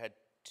of you, we had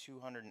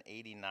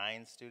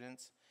 289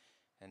 students,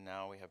 and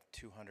now we have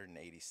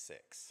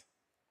 286.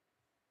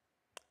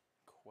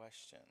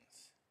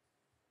 Questions?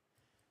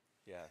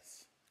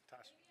 Yes.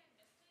 Tosh?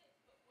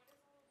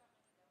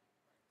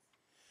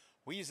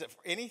 We use it for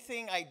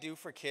anything I do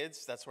for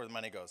kids, that's where the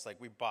money goes. Like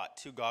we bought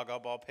 2 Gaga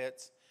ball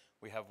pits.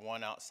 We have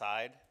one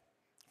outside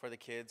for the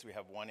kids. We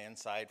have one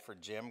inside for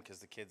gym because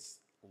the kids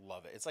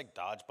love it. It's like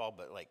dodgeball,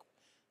 but like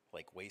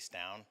waist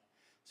down.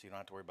 So you don't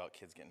have to worry about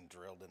kids getting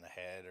drilled in the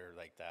head or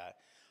like that.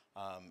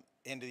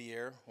 End of the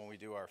year, when we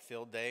do our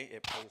field day,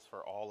 it pays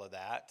for all of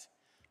that.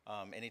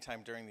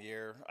 Anytime during the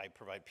year, I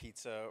provide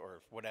pizza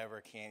or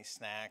whatever, candy,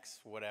 snacks,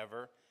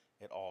 whatever.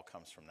 It all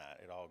comes from that.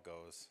 It all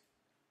goes.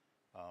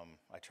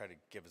 I try to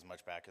give as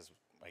much back as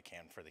I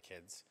can for the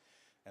kids.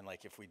 And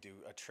like if we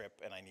do a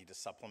trip and I need to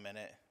supplement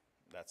it,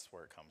 that's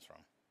where it comes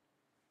from.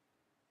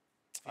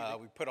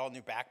 We put all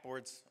new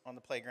backboards on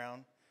the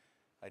playground.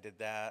 I did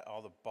that,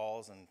 all the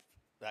balls and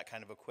that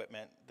kind of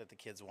equipment that the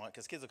kids want.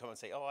 Because kids will come and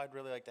say, oh, I'd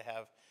really like to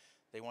have,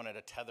 they wanted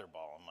a tether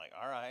ball. I'm like,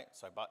 all right.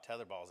 So I bought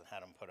tether balls and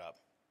had them put up.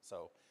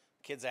 So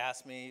kids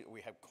asked me,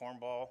 we have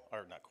cornhole.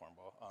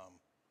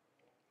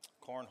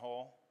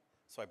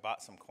 So I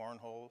bought some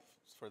cornhole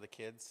for the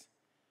kids.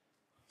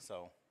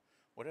 So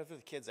whatever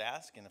the kids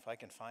ask, and if I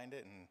can find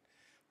it and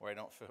where I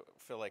don't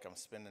feel like I'm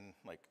spending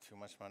like too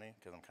much money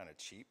because I'm kind of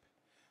cheap,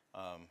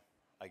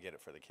 I get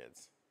it for the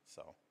kids.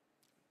 So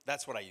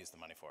that's what I use the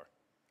money for.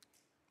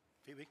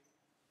 Phoebe?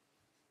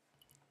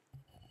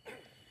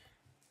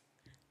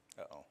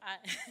 Uh-oh.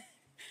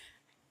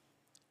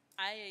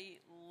 I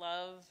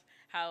love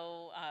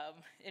how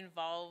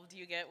involved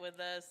you get with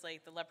this,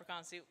 like the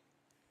leprechaun suit.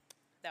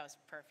 That was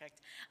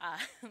perfect.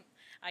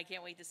 I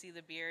can't wait to see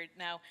the beard.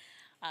 Now,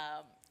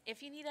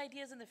 if you need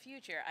ideas in the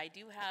future, I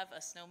do have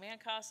a snowman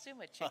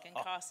costume, a chicken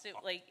costume.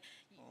 Like,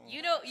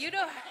 you know,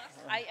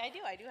 I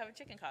do have a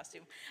chicken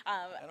costume.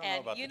 I don't know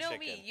about you the know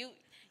chicken. me,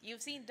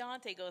 you've seen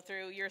Dante go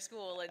through your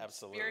school, and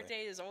Absolutely. Spirit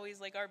Day is always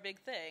like our big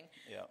thing.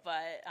 Yeah.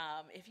 But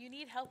if you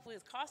need help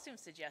with costume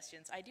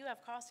suggestions, I do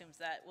have costumes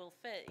that will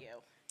fit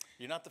you.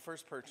 You're not the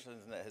first person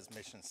that has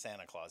mentioned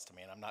Santa Claus to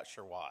me, and I'm not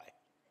sure why.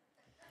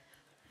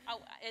 Oh,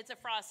 it's a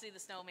Frosty the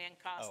Snowman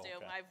costume.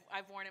 okay.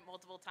 I've worn it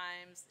multiple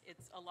times.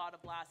 It's a lot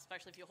of blast,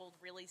 especially if you hold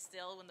really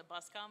still when the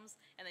bus comes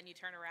and then you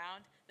turn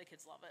around. The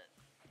kids love it.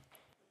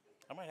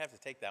 I might have to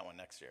take that one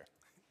next year.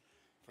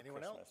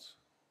 Anyone Christmas. else?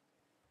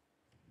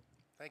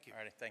 Thank you. All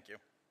righty, thank you.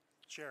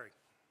 Sherry?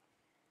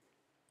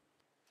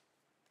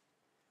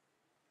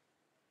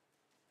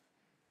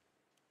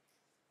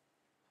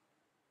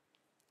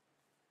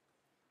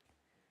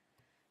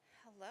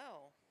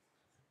 Hello.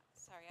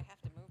 Sorry, I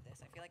have to move this.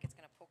 I feel like it's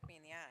going to poke me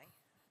in the eye.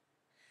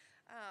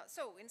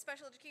 So, in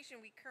special education,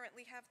 we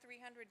currently have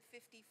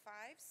 355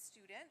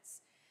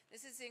 students.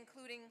 This is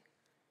including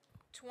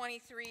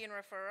 23 in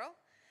referral.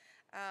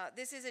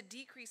 This is a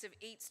decrease of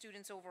 8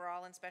 students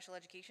overall in special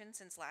education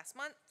since last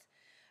month.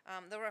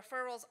 The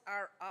referrals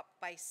are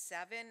up by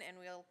 7 and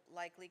will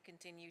likely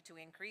continue to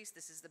increase.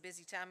 This is the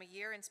busy time of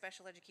year in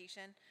special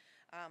education.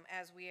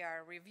 As we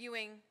are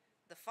reviewing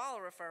the fall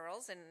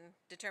referrals and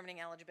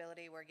determining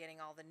eligibility, we're getting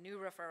all the new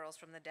referrals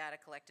from the data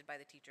collected by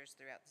the teachers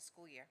throughout the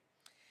school year.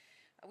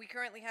 We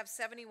currently have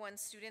 71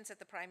 students at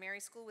the primary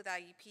school with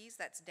IEPs,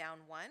 that's down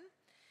 1.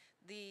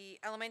 The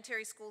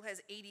elementary school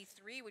has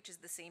 83, which is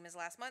the same as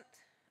last month.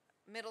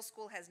 Middle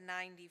school has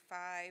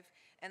 95,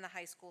 and the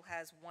high school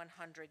has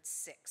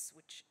 106,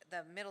 which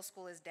the middle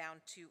school is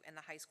down 2 and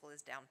the high school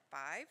is down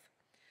 5.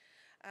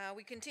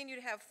 We continue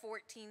to have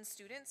 14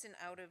 students in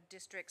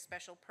out-of-district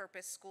special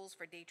purpose schools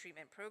for day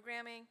treatment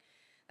programming.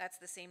 That's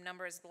the same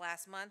number as the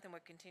last month, and we're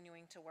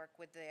continuing to work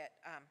with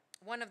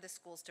one of the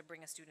schools to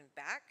bring a student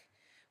back.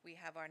 We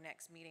have our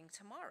next meeting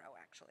tomorrow,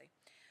 actually.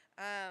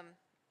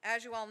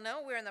 As you all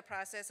know, we're in the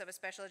process of a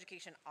special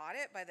education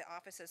audit by the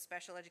Office of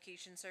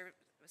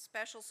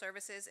Special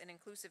Services and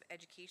Inclusive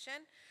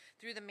Education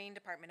through the Maine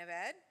Department of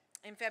Ed.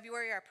 In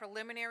February, our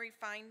preliminary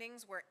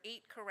findings were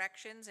 8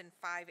 corrections in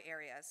 5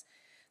 areas.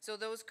 So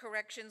those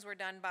corrections were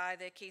done by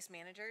the case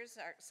managers,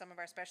 some of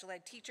our special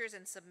ed teachers,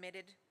 and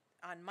submitted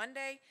on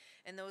Monday,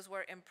 and those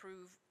were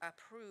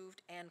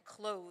approved and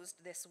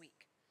closed this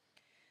week.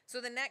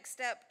 So the next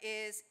step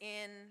is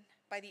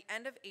by the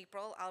end of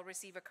April, I'll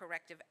receive a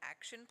corrective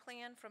action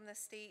plan from the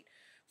state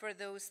for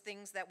those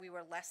things that we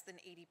were less than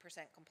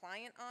 80%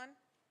 compliant on.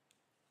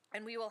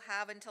 And we will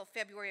have until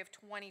February of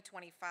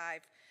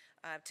 2025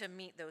 to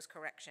meet those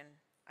correction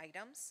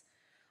items.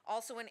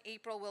 Also in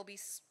April, we'll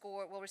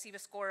receive a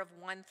score of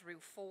 1 through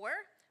 4,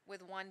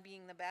 with 1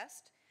 being the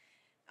best.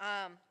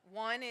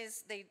 One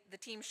is, the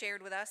team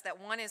shared with us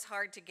that one is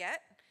hard to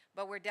get,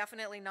 but we're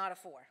definitely not a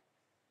 4.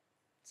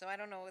 So I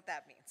don't know what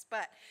that means.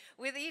 But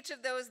with each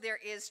of those, there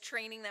is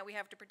training that we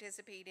have to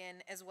participate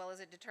in, as well as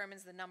it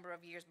determines the number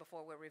of years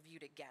before we're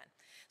reviewed again.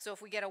 So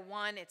if we get a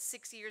 1, it's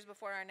 6 years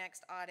before our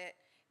next audit.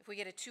 If we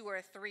get a 2 or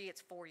a 3,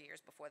 it's 4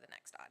 years before the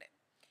next audit.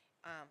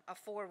 A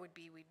 4 would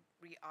be we'd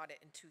re-audit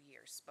in 2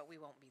 years, but we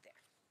won't be there.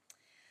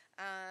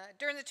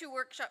 During the 2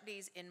 workshop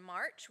days in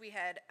March, we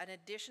had an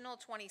additional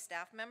 20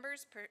 staff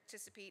members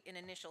participate in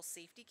initial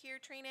safety care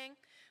training,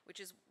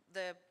 which is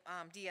the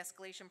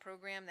de-escalation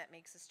program that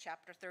makes us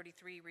Chapter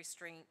 33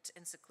 restraint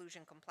and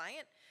seclusion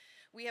compliant.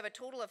 We have a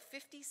total of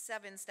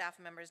 57 staff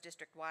members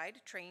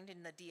district-wide trained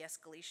in the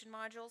de-escalation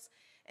modules,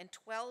 and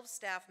 12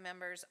 staff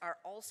members are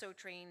also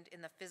trained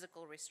in the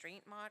physical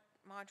restraint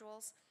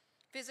modules.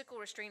 Physical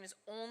restraint is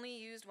only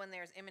used when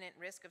there's imminent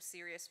risk of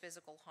serious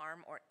physical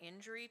harm or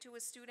injury to a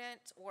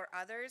student or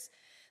others.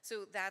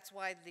 So that's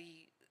why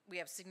we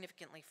have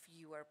significantly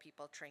fewer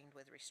people trained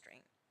with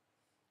restraint.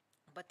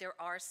 But there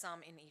are some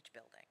in each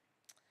building.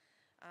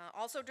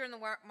 Also during the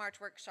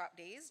March workshop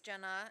days,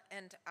 Jenna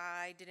and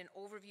I did an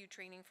overview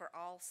training for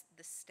all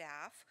the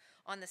staff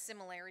on the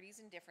similarities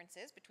and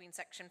differences between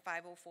Section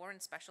 504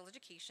 and special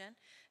education,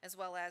 as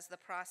well as the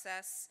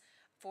process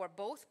for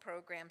both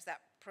programs that,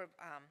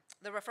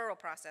 the referral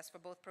process for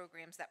both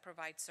programs that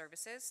provide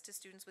services to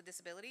students with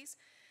disabilities.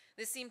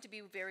 This seemed to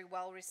be very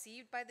well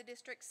received by the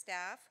district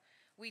staff.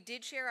 We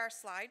did share our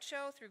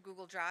slideshow through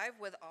Google Drive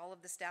with all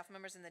of the staff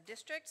members in the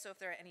district, so if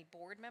there are any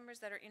board members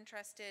that are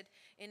interested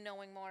in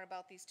knowing more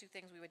about these 2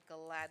 things, we would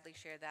gladly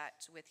share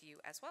that with you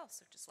as well,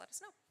 so just let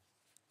us know.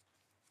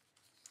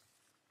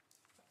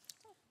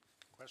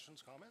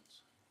 Questions,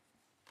 comments?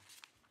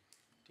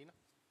 Tina?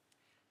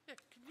 Yeah,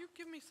 could you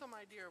give me some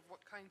idea of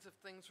what kinds of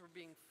things were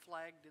being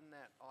flagged in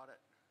that audit?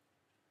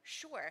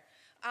 Sure.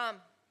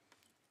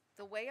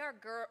 The way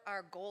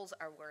our goals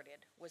are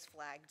worded was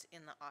flagged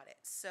in the audit.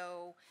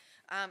 So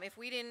if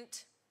we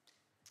didn't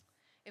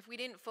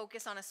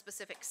focus on a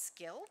specific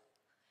skill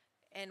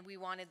and we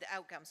wanted the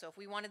outcome, so if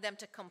we wanted them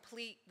to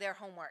complete their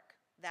homework,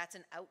 that's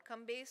an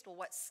outcome based. Well,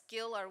 what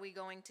skill are we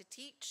going to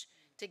teach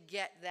to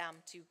get them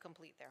to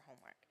complete their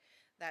homework?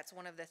 That's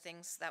one of the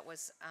things that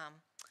was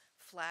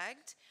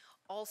flagged.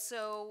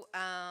 Also,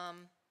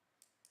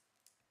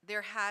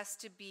 there has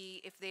to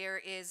be, if there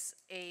is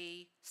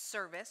a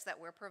service that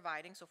we're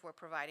providing, so if we're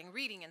providing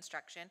reading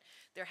instruction,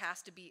 there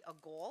has to be a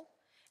goal.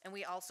 And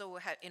we also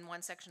have, in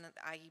one section of the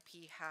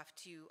IEP, have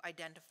to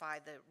identify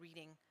the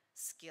reading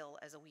skill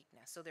as a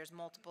weakness. So there's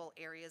multiple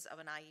areas of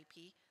an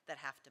IEP that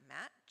have to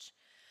match.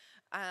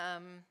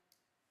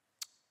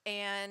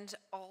 And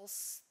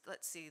also,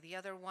 let's see, the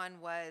other one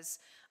was,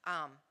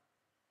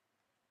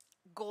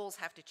 goals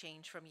have to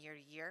change from year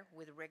to year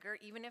with rigor.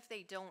 Even if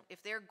they don't,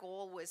 if their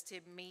goal was to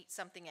meet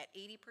something at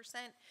 80%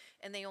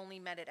 and they only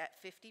met it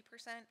at 50%,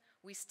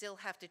 we still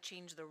have to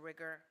change the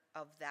rigor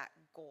of that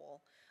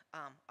goal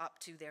up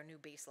to their new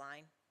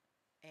baseline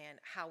and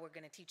how we're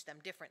going to teach them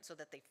different so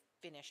that they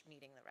finish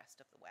meeting the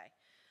rest of the way.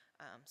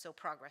 So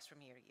progress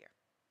from year to year.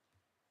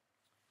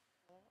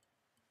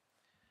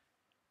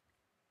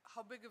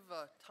 How big of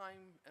a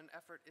time and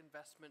effort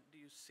investment do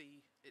you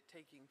see it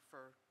taking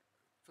for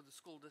the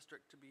school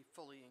district to be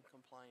fully in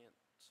compliance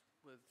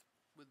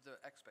with the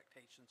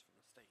expectations from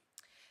the state?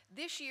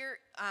 This year,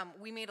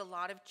 we made a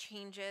lot of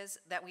changes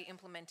that we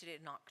implemented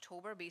in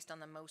October based on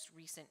the most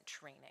recent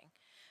training.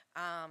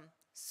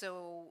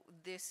 So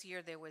this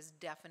year there was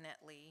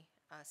definitely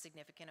a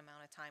significant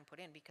amount of time put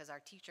in because our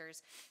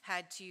teachers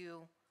had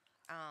to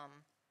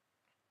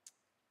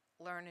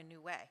learn a new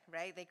way,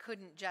 right? They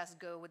couldn't just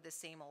go with the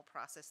same old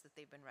process that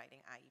they've been writing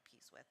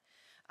IEPs with.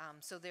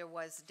 So there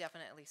was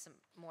definitely some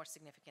more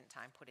significant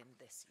time put in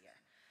this year.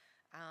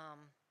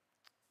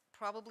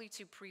 Probably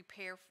to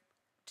prepare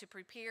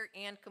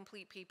and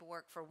complete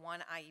paperwork for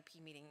one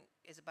IEP meeting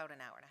is about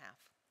an hour and a half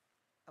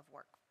of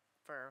work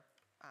for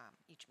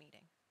each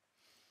meeting.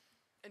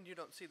 And you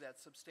don't see that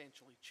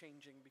substantially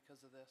changing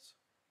because of this?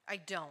 I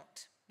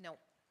don't, no.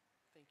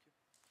 Thank you.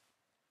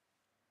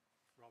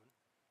 Robin?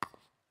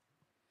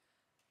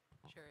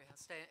 Sherry,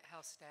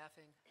 how's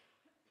staffing?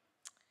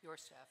 Your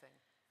staffing?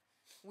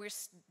 We're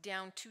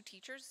down 2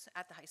 teachers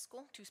at the high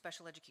school, 2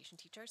 special education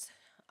teachers.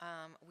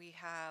 We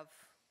have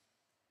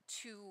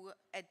 2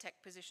 ed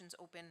tech positions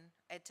open,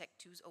 ed tech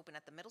 2s open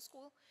at the middle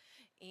school,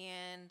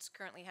 and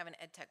currently have an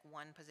ed tech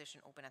 1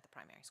 position open at the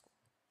primary school.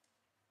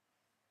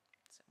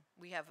 So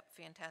we have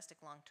fantastic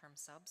long-term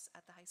subs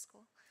at the high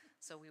school,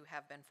 so we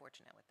have been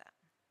fortunate with that.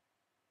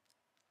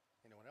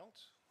 Anyone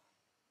else?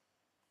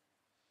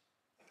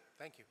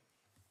 Thank you.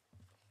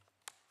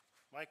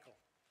 Michael?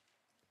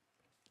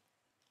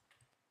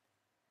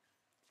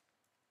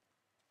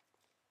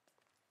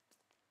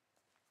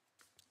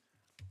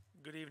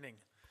 Good evening.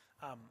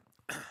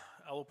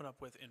 I'll open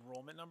up with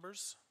enrollment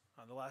numbers.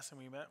 The last time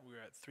we met, we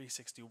were at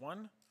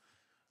 361.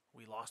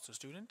 We lost a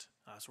student,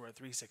 so we're at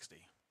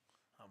 360.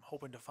 I'm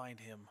hoping to find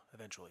him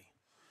eventually.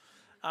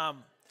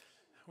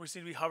 We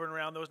seem to be hovering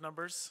around those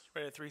numbers,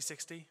 right at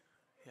 360.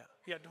 Yeah,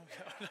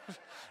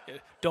 yeah,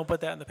 don't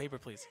put that in the paper,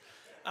 please.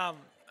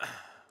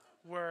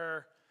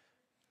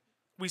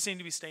 We seem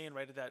to be staying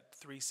right at that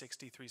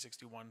 360,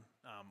 361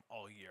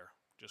 all year,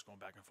 just going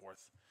back and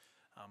forth.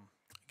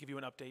 Give you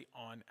an update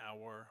on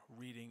our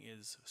Reading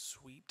is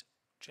Sweet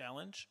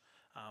challenge.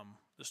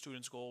 The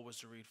students' goal was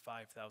to read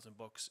 5,000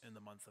 books in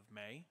the month of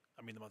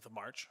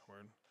March.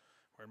 We're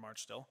in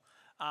March still.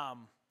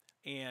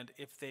 And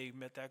if they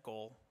met that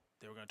goal,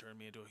 they were going to turn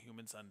me into a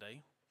human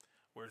Sunday.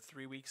 We're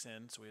 3 weeks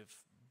in, so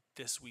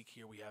this week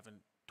here we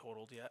haven't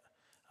totaled yet,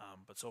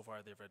 but so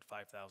far they've read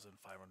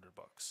 5,500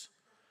 books.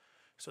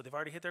 So they've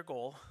already hit their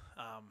goal.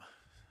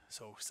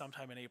 So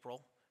sometime in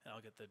April, and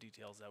I'll get the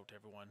details out to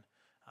everyone,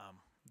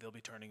 they'll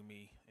be turning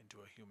me into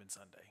a human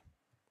Sunday.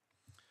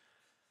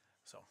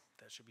 So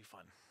that should be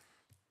fun.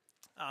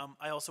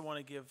 I also want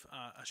to give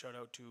a shout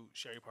out to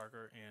Sherry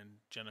Parker and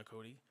Jenna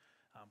Cody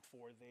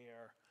for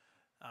their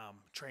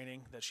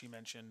training that she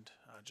mentioned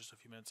just a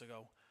few minutes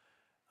ago.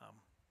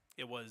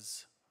 It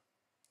was,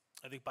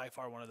 I think, by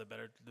far one of the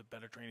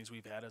better trainings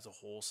we've had as a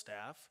whole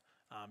staff,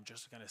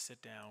 just to kind of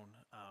sit down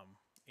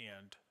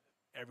and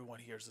everyone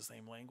hears the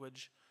same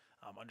language,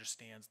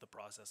 understands the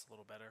process a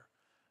little better.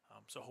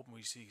 So hoping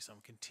we see some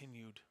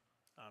continued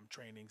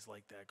trainings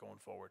like that going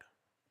forward.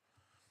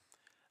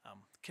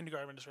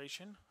 Kindergarten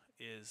administration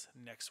is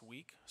next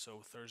week,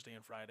 so Thursday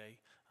and Friday,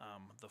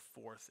 the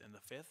 4th and the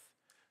 5th.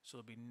 So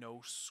there'll be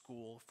no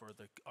school for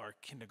our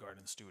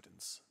kindergarten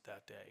students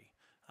that day,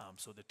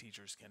 so the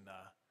teachers can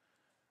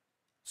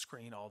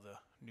screen all the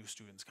new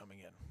students coming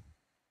in.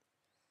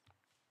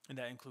 And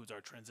that includes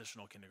our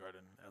transitional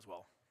kindergarten as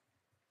well.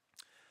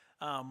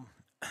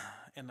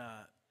 And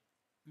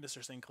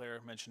Mr. St. Clair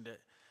mentioned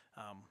it.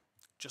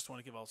 Just want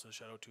to give also a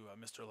shout out to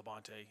Mr.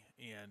 Labonte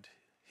and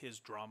his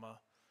drama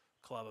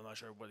club. I'm not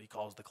sure what he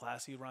calls the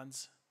class he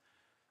runs.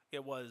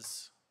 It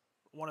was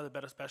one of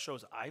the best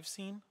shows I've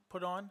seen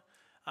put on.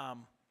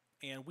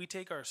 And we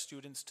take our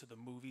students to the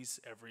movies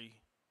every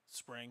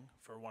spring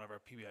for one of our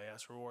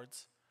PBIS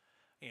rewards.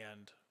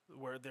 And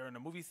where they're in a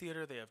movie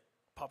theater, they have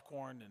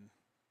popcorn and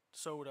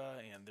soda,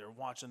 and they're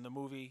watching the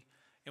movie.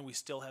 And we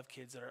still have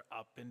kids that are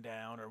up and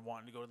down or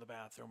wanting to go to the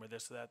bathroom or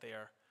this or that. They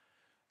are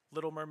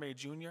Little Mermaid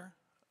Junior.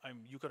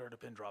 You could have heard a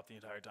pin drop the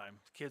entire time.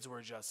 Kids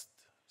were just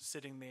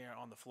sitting there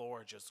on the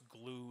floor, just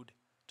glued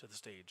to the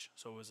stage.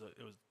 So it was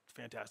a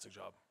fantastic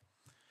job.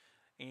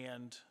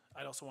 And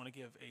I'd also want to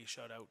give a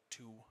shout out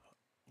to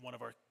one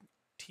of our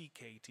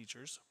TK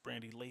teachers,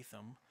 Brandy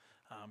Latham.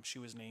 She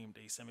was named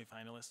a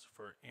semifinalist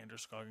for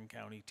Androscoggin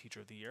County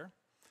Teacher of the Year.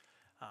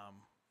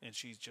 And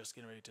she's just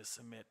getting ready to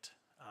submit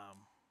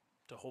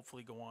to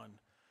hopefully go on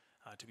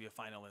to be a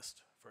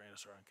finalist for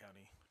Androscoggin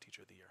County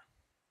Teacher of the Year.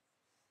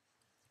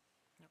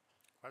 Yep.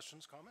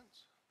 Questions,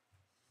 comments?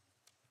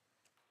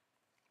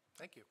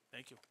 Thank you.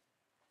 Thank you.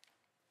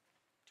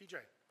 TJ.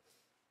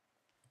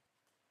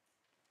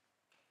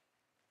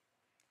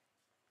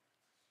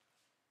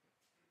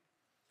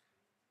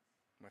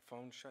 My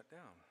phone shut down.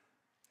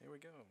 Here we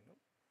go. Nope.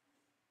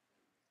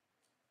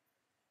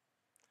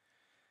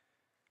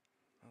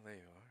 Oh, there you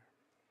are.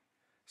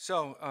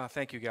 So,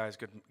 thank you guys.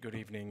 Good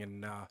evening.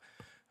 And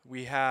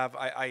we have,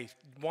 I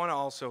want to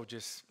also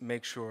just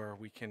make sure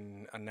we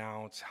can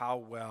announce how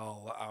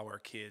well our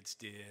kids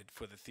did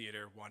for the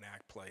theater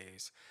one-act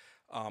plays.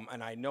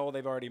 And I know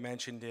they've already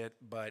mentioned it,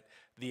 but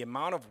the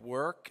amount of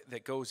work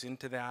that goes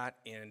into that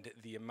and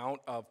the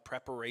amount of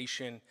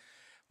preparation.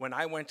 When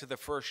I went to the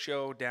first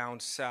show down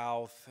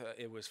south,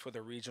 it was for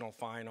the regional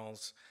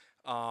finals,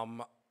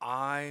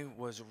 I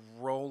was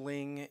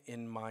rolling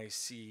in my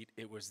seat.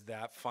 It was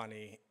that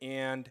funny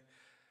and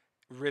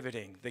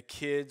riveting. The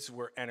kids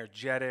were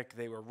energetic.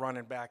 They were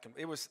running back.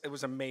 It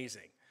was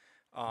amazing.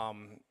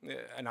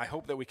 And I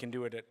hope that we can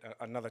do it at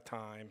another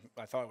time.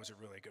 I thought it was a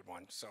really good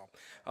one. So,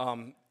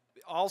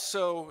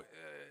 also,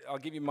 I'll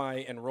give you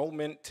my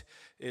enrollment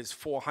is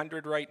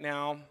 400 right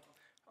now.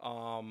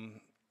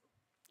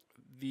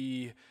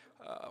 The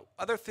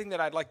other thing that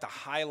I'd like to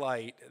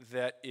highlight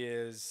that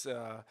is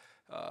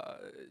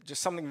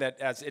just something that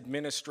as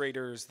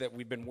administrators that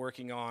we've been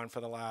working on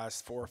for the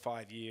last 4 or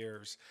 5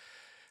 years,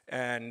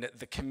 and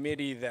the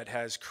committee that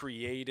has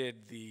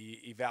created the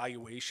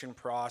evaluation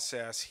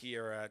process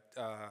here at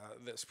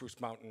the Spruce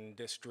Mountain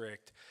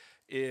District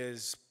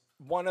is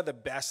one of the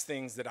best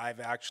things that I've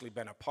actually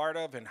been a part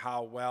of, and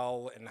how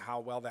well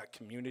that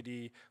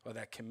community or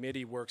that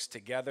committee works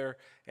together,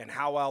 and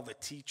how well the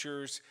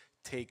teachers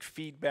take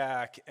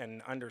feedback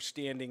and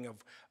understanding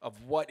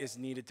of what is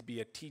needed to be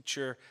a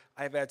teacher.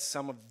 I've had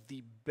some of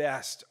the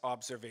best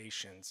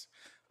observations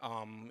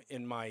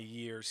in my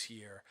years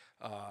here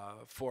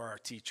for our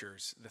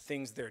teachers. The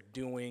things they're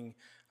doing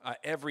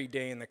every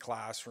day in the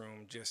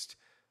classroom just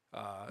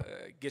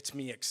gets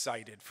me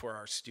excited for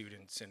our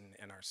students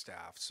and our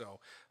staff. So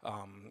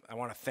I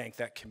want to thank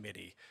that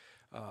committee.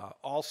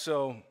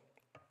 Also,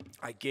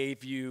 I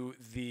gave you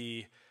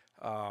the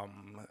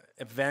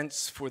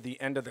events for the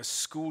end of the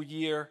school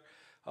year.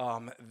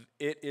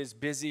 It is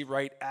busy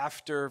right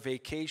after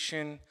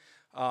vacation.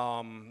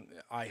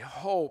 I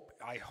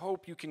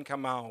hope you can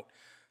come out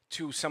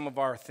to some of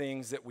our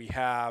things that we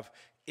have.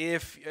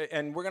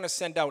 And we're going to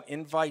send out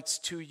invites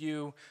to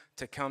you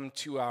to come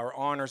to our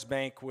honors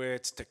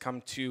banquets, to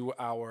come to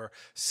our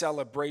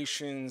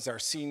celebrations, our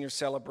senior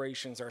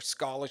celebrations, our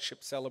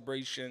scholarship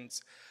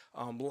celebrations.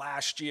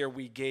 Last year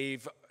we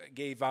gave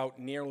out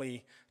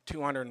nearly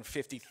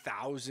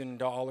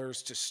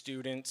 $250,000 to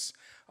students.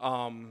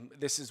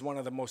 This is one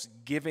of the most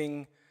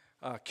giving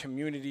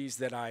communities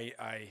that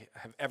I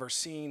have ever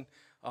seen.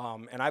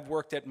 And I've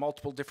worked at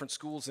multiple different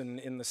schools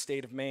in the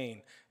state of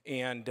Maine,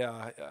 and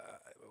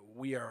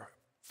we are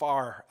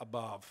far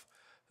above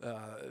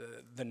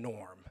the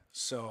norm.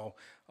 So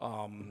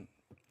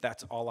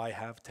that's all I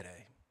have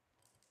today.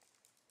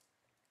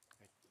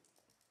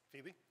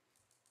 Phoebe?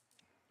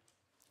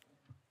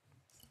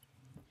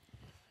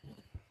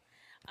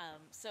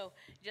 So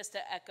just to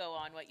echo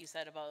on what you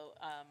said about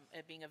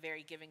it being a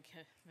very giving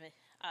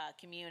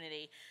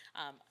community,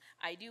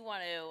 I do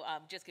want to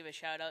just give a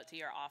shout out to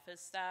your office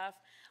staff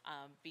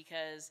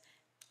because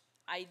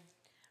I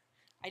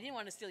didn't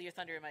want to steal your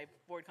thunder in my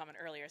board comment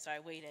earlier, so I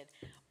waited.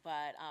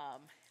 But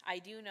I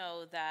do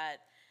know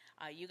that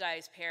you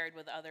guys paired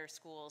with other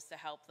schools to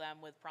help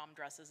them with prom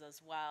dresses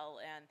as well,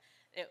 and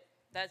it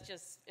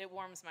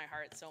warms my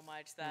heart so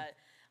much that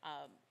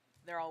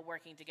they're all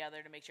working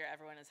together to make sure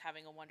everyone is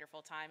having a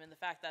wonderful time. And the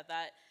fact that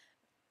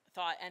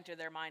thought entered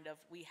their mind of,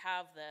 we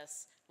have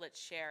this, let's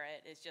share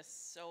it, is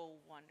just so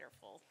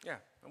wonderful.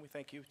 Yeah, and we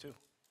thank you too.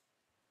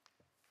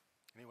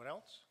 Anyone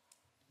else?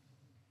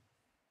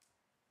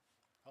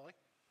 Holly?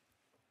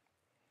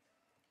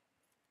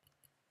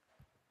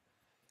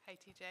 Hi,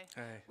 TJ.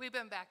 Hi. We've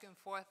been back and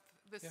forth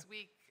this Yeah.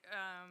 week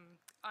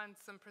on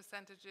some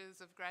percentages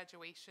of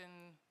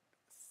graduation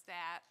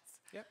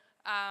stats. Yep.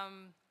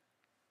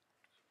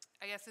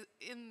 I guess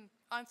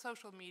on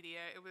social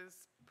media, it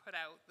was put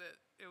out that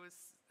it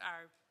was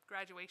our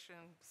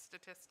graduation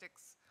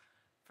statistics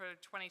for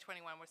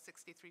 2021 were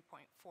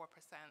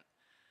 63.4%,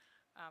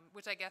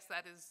 which I guess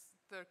that is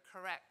the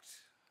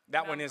correct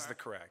That one is number.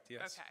 the correct,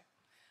 yes. Okay.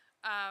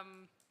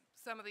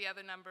 Some of the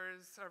other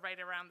numbers are right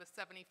around the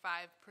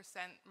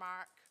 75%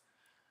 mark.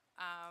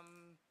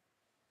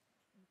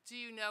 Do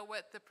you know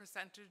what the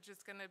percentage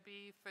is going to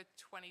be for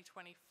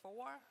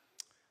 2024?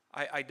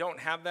 I don't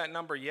have that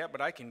number yet,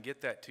 but I can get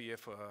that to you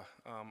for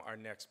our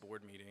next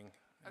board meeting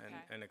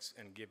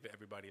and give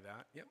everybody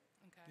that. Yep.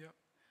 Okay. Yep.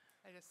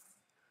 I just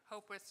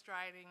hope we're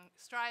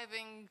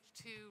striving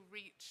to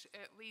reach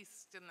at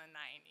least in the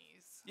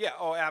 90s. Yeah,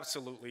 oh,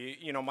 absolutely.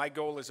 You know, my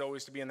goal is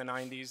always to be in the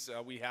 90s.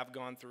 We have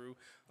gone through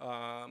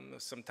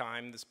some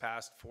time this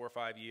past 4 or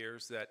 5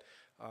 years that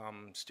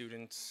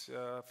students,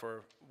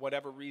 for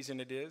whatever reason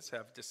it is,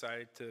 have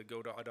decided to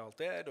go to adult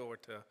ed or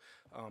to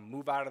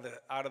move out of the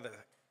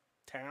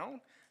town.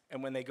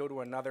 And when they go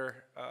to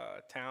another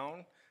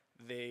town,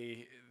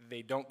 they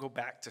don't go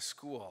back to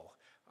school.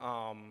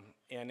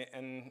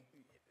 And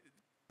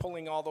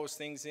pulling all those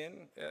things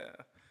in,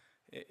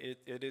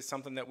 it is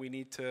something that we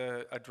need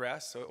to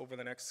address over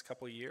the next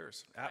couple of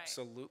years. Right.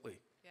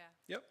 Absolutely. Yeah.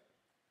 Yep.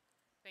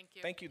 Thank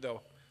you. Thank you,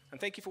 though. And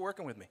thank you for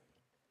working with me.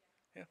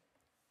 Yeah.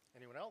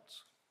 Anyone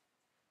else?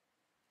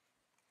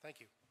 Thank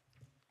you.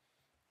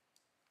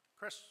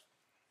 Chris?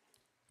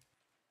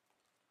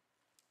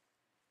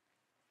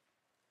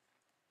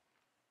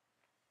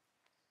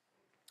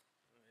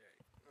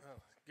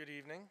 Good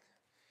evening.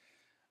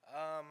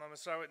 I'm going to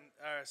start with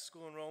our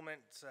school enrollment.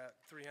 It's at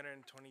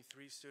 323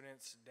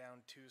 students,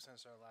 down 2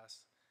 since our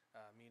last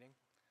meeting.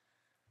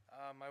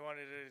 I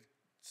wanted to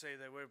say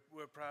that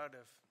we're proud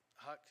of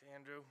Huck,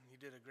 Andrew. He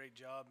did a great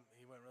job.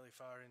 He went really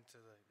far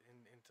into the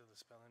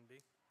spelling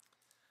bee.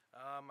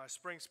 Our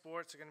spring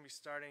sports are going to be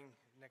starting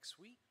next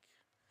week.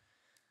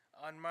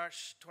 On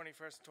March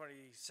 21st and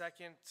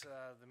 22nd,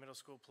 the middle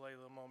school play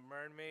Little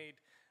Mermaid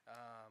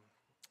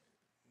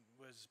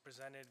was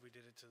presented. We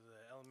did it to the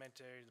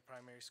elementary, the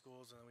primary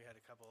schools, and then we had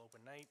a couple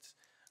open nights.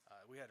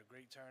 We had a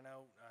great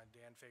turnout.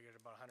 Dan figured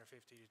about 150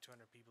 to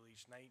 200 people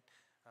each night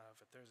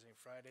for Thursday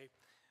and Friday.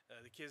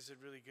 The kids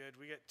did really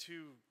good. We got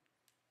 2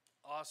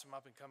 awesome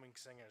up-and-coming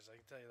singers, I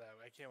can tell you that.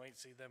 I can't wait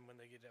to see them when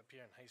they get up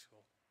here in high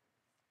school.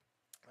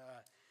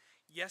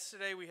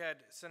 Yesterday we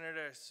had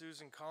Senator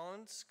Susan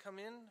Collins come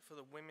in for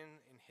the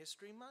Women in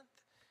History Month.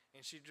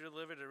 And she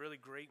delivered a really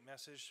great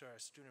message to our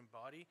student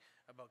body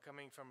about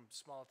coming from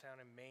small town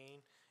in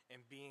Maine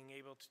and being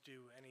able to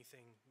do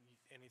anything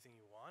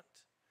you want.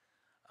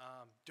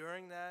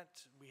 During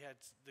that,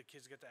 the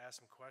kids got to ask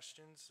some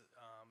questions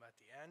at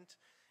the end.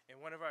 And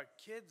one of our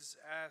kids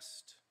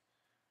asked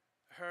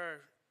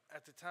her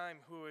at the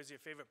time, who is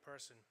your favorite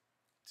person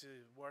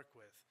to work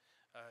with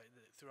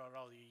throughout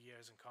all the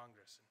years in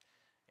Congress?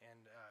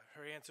 And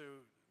her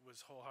answer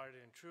was wholehearted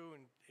and true,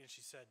 and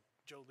she said,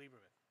 Joe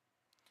Lieberman.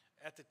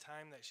 At the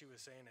time that she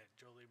was saying it,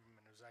 Joe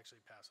Lieberman was actually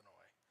passing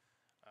away.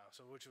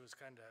 Which was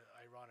kind of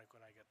ironic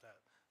when I got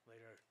that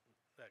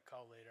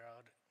call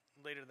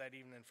later that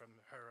evening from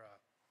her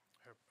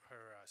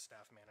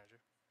staff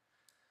manager.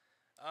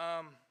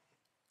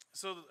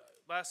 So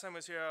last time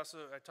I was here, I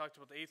talked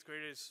about the 8th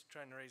graders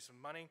trying to raise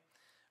some money.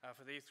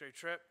 for the 8th grade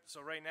trip.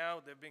 So right now,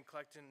 they've been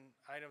collecting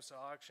items to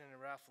auction and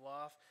raffle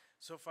off.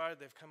 So far,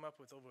 they've come up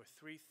with over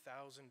 $3,000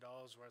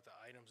 worth of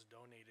items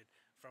donated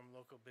from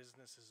local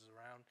businesses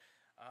around.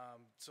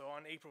 So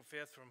on April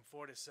 5th from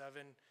 4 to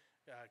 7,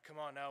 come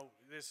on out.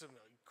 There's some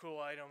cool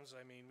items.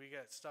 I mean, we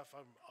got stuff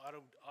from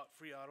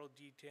free auto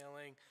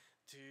detailing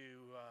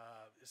to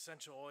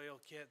essential oil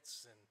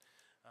kits, and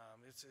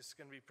it's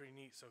going to be pretty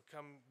neat. So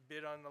come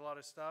bid on a lot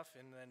of stuff,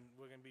 and then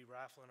we're going to be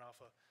raffling off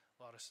a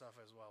lot of stuff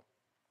as well.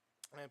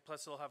 And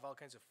plus, they'll have all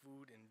kinds of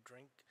food and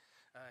drink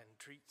and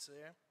treats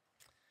there.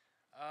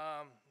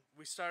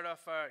 We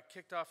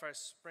kicked off our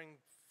spring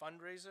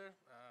fundraiser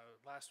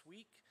last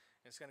week.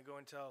 It's going to go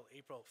until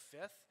April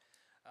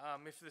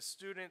 5th. If the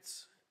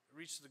students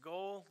reach the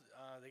goal,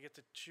 they get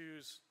to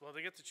choose for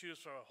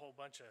a whole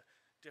bunch of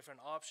different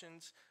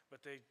options,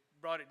 but they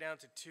brought it down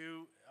to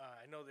 2.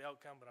 I know the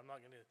outcome, but I'm not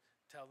going to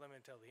tell them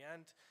until the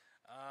end.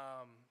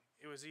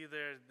 It was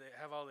either they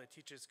have all their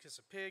teachers kiss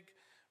a pig,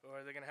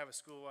 or they're going to have a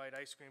school-wide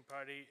ice cream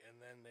party, and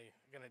then they're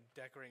going to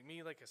decorate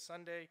me like a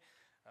sundae.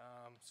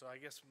 So I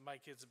guess my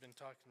kids have been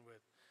talking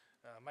with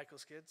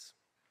Michael's kids.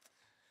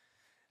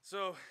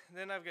 So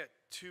then I've got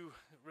 2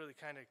 really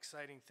kind of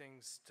exciting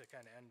things to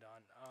kind of end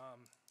on.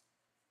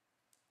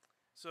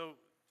 So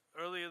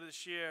earlier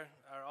this year,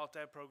 our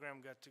alt-ed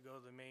program got to go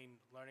to the main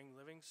Learning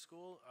Living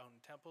School out in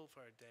Temple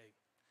for a day.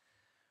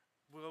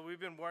 Well, we've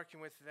been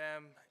working with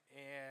them,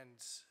 and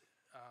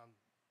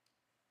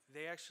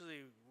they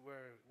actually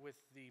were with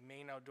the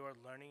Maine Outdoor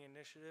Learning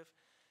Initiative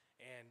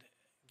and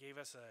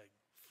gave us a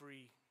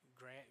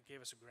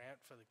grant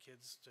for the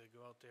kids to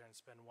go out there and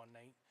spend one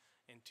night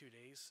in 2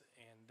 days.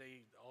 And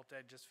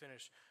alt-ed just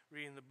finished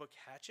reading the book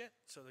Hatchet,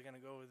 so they're going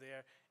to go over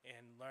there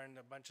and learn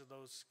a bunch of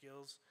those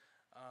skills.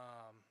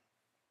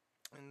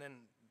 And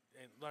then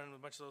learn a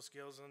bunch of those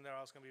skills, and they're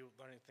also going to be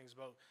learning things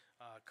about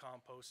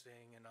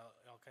composting and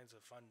all kinds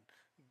of fun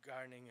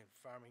gardening and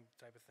farming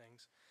type of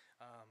things.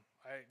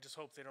 I just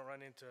hope they don't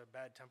run into a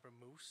bad-tempered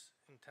moose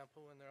in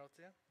Temple when they're out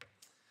there.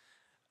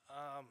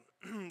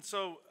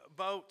 So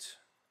about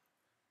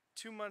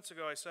 2 months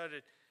ago, I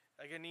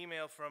got an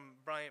email from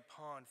Bryant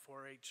Pond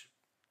 4-H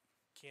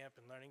Camp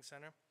and Learning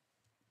Center,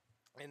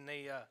 and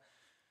they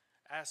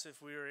asked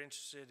if we were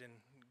interested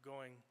in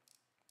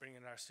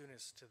bringing our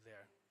students to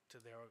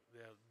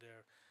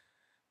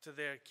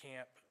their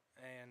camp.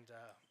 And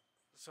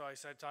so I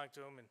started talking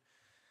to them, and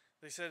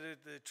they said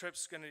that the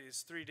trip's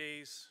is 3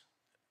 days,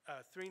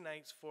 3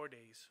 nights, 4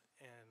 days.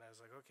 And I was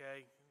like,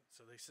 okay.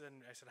 So I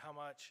said, how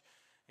much?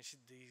 And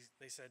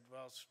they said,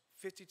 well, it's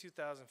 $52,500.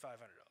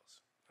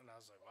 And I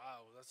was like,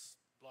 wow, that's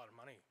a lot of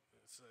money.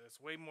 It's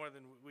way more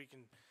than we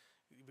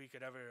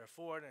could ever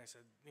afford. And I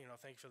said,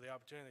 thank you for the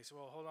opportunity. They said,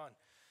 well, hold on.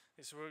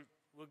 They said,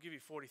 we'll give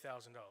you $40,000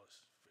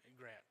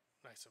 grant.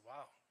 And I said,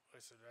 wow. I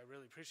said, I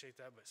really appreciate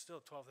that, but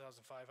still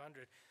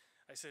 $12,500.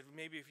 I said,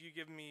 maybe if you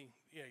give me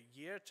a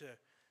year to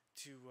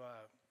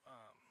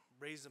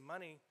raise the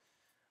money.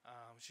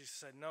 She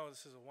said, no,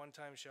 this is a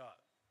one-time shot,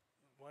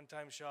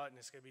 and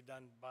it's going to be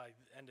done by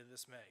the end of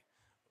this May.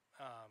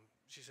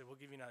 She said, we'll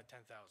give you another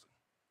 $10,000.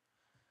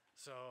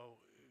 So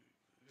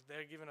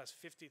they're giving us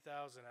 $50,000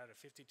 out of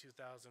 $52,500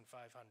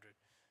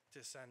 to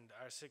send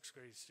our 6th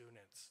grade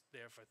students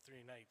there for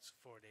 3 nights,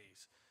 4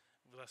 days,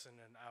 less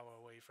than an hour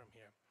away from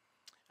here.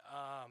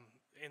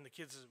 And the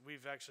kids,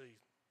 we've actually,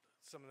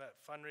 some of that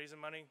fundraising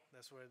money,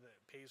 that's where it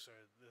pays for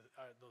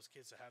those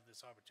kids to have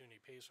this opportunity,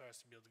 pays for us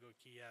to be able to go to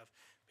Kiev,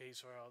 pays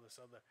for all this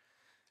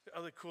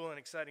other cool and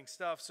exciting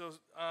stuff. So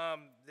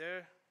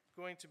they're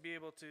going to be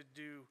able to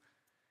do,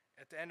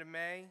 at the end of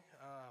May,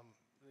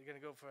 they're going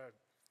to go for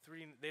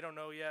 3, they don't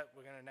know yet,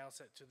 we're going to announce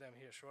that to them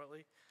here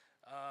shortly.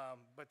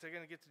 But they're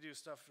going to get to do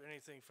stuff,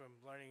 anything from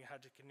learning how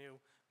to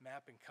canoe,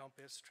 map and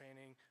compass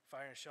training,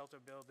 fire and shelter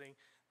building.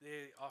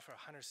 They offer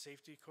hunter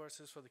safety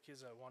courses for the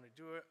kids that want to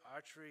do it,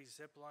 archery,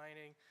 zip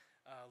lining,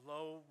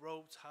 low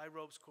ropes, high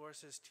ropes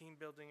courses, team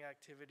building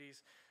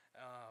activities.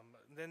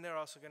 Then they're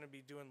also going to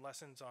be doing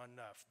lessons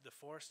on the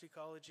forest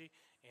ecology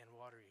and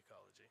water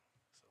ecology.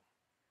 So,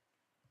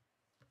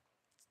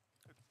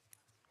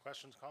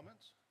 Questions,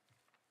 comments?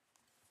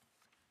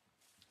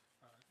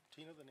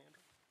 Tina, then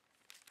Andrew.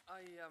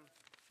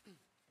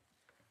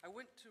 I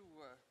went to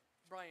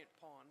Bryant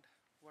Pond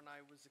when I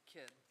was a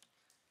kid,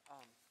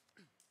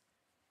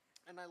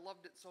 and I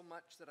loved it so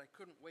much that I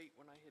couldn't wait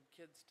when I had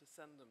kids to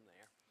send them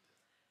there.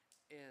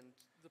 And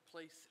the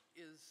place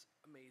is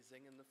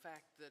amazing, and the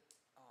fact that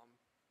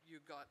you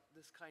got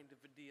this kind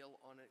of a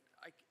deal on it,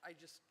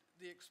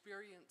 the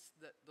experience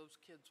that those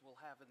kids will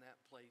have in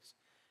that place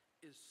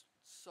is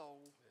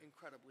so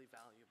incredibly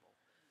valuable.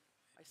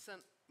 I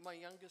sent my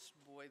youngest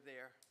boy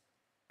there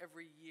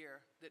every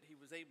year that he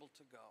was able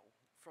to go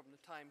from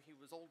the time he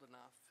was old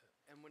enough,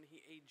 and when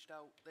he aged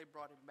out, they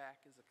brought him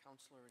back as a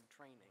counselor in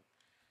training.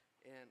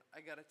 And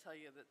I got to tell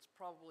you, that's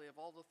probably, of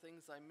all the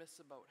things I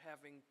miss about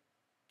having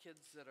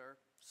kids that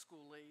are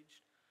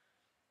school-aged,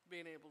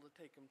 being able to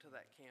take them to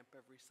that camp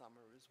every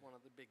summer is one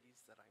of the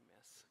biggies that I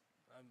miss.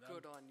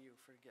 Good on you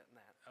for getting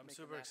that. I'm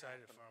making super that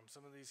excited happen. for them.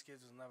 Some of these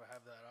kids will never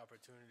have that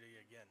opportunity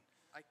again.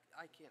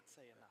 I can't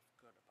say enough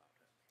good about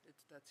it.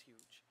 That's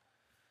huge.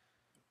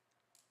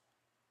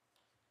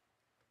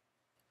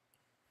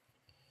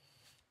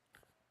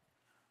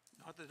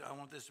 Not that I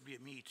want this to be a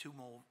Me Too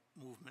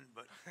movement,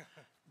 but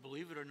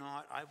believe it or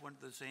not, I went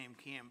to the same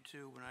camp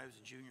too when I was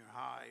in junior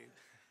high.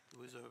 It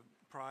was a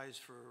prize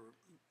for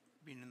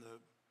being in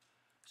the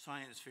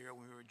science fair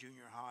when we were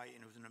junior high, and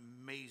it was an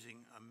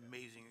amazing,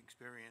 amazing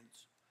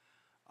experience.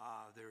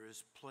 There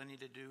is plenty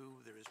to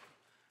do.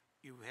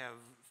 You have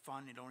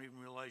fun. You don't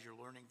even realize you're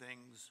learning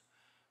things.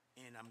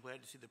 And I'm glad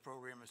to see the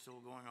program is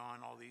still going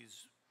on all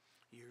these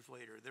years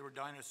later. There were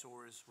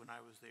dinosaurs when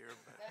I was there,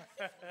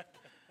 but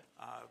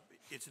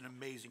it's an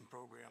amazing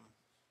program.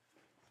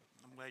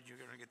 I'm glad you're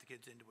going to get the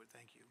kids into it.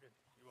 Thank you. Good.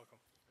 You're welcome.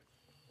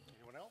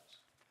 Anyone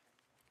else?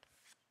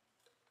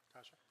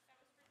 Tasha?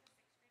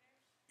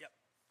 Yep.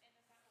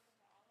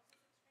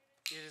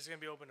 It is going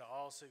to be open to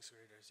all sixth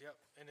graders, yep.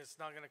 And it's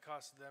not going to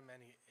cost them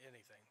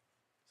anything,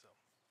 so.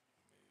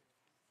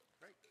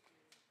 Great.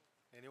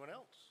 Anyone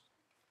else?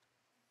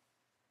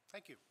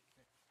 Thank you.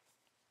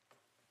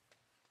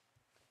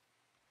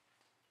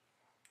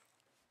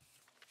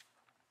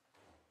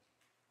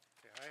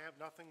 Okay, I have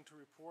nothing to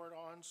report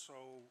on, so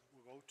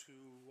we'll go to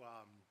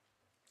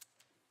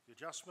the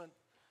adjustment.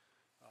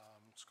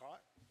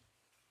 Scott?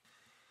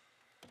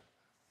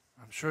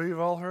 I'm sure you've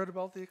all heard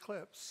about the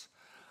eclipse.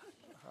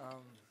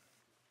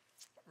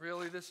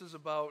 Really, this is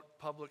about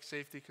public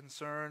safety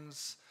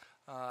concerns.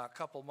 A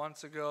couple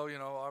months ago,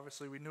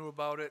 obviously we knew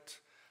about it.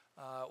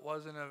 It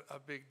wasn't a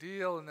big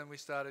deal, and then we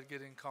started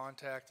getting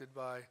contacted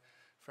by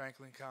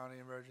Franklin County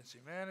Emergency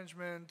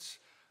Management.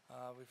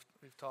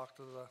 We've talked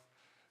to the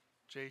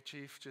J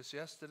Chief just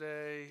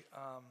yesterday.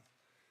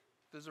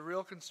 There's a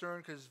real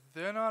concern because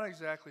they're not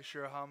exactly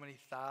sure how many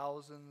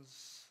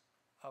thousands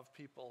of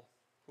people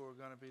who are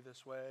going to be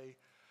this way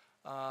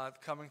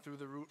coming through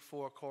the Route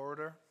 4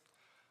 corridor.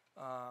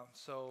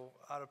 So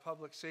out of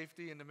public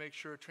safety and to make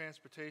sure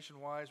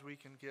transportation-wise we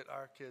can get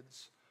our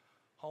kids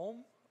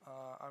home,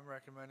 I'm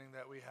recommending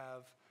that we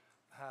have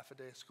half a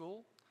day of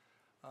school.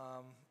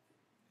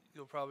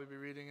 You'll probably be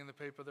reading in the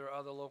paper there are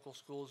other local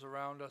schools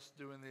around us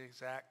doing the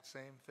exact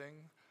same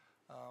thing.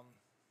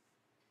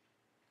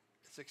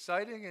 It's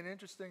exciting and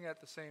interesting at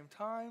the same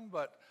time,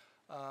 but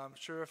I'm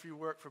sure if you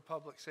work for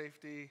public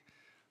safety,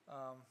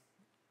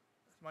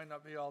 it might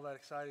not be all that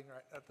exciting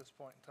right at this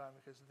point in time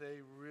because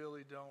they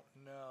really don't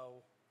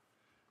know.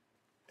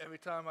 Every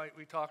time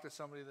we talk to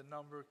somebody, the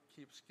number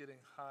keeps getting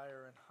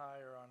higher and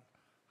higher on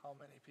how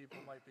many people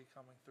might be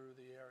coming through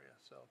the area.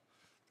 So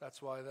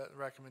that's why that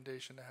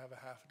recommendation to have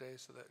a half a day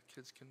so that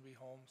kids can be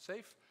home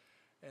safe.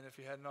 And if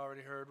you hadn't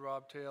already heard,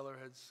 Rob Taylor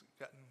has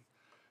gotten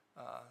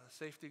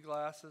safety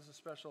glasses,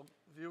 special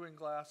viewing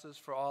glasses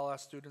for all our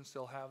students.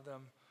 They'll have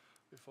them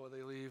before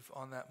they leave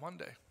on that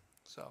Monday.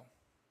 So.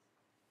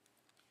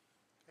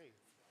 Hey.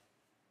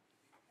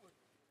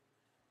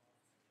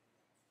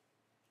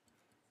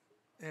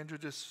 Andrew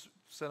just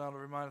sent out a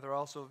reminder, they're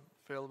also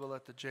available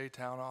at the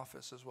J-Town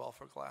office as well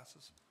for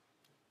glasses.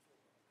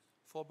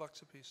 $4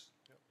 a piece.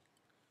 Yep.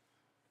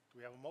 Do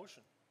we have a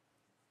motion?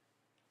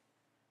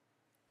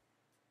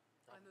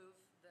 I move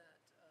that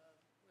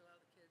we allow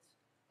the kids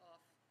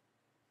off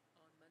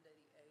on Monday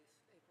the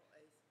 8th, April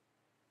 8th,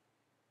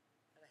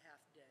 at a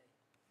half day.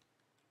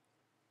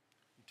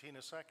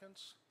 Tina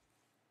seconds.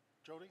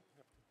 Jody?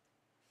 Yep.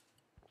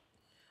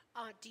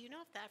 Do you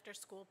know if the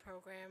after-school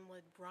program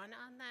would run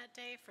on that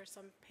day for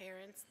some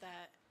parents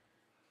that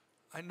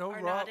I know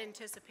are Rob, not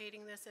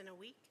anticipating this in a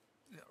week?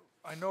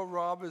 I know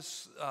Rob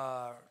is,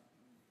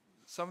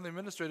 some of the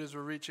administrators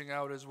were reaching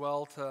out as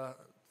well to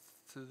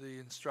the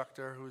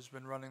instructor who's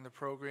been running the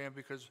program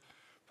because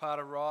part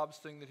of Rob's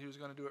thing that he was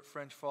going to do at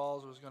French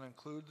Falls was going to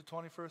include the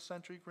 21st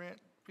Century Grant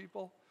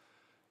people.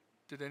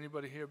 Did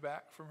anybody hear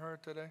back from her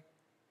today?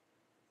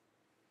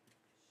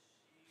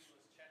 She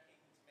was checking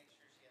to make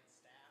sure she had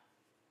staff,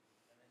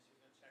 and then she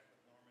was going to check with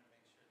Norman to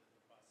make sure that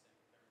the busing,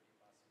 there would be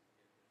busing to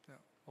get there.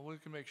 Yeah. Well,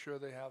 we can make sure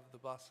they have the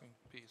busing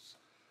piece.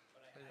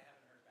 But I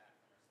haven't heard back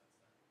from her since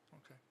then.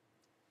 Okay.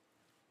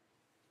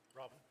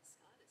 Robin?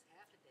 Scott, is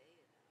half a day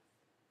enough,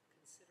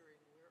 considering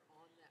we're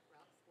on that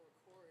Route 4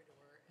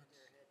 corridor and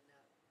they're heading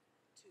up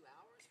 2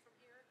 hours from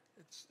here?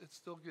 It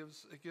still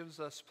gives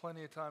us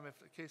plenty of time, in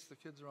case the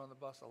kids are on the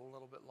bus a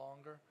little bit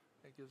longer,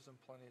 it gives them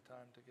plenty of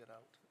time to get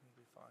out and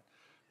be fine.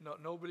 No,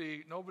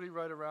 nobody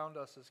right around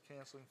us is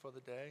canceling for the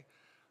day.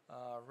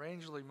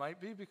 Rangeley might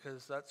be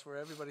because that's where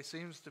everybody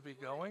seems to be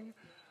going.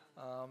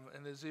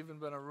 And there's even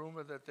been a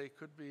rumor that they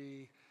could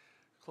be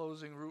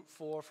closing Route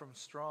 4 from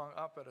Strong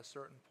up at a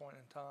certain point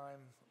in time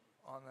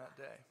on that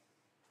day.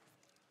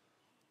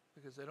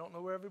 Because they don't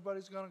know where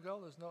everybody's going to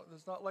go.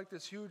 There's not like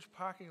this huge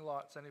parking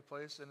lots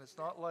anyplace, and it's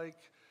not like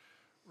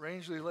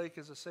Rangeley Lake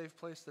is a safe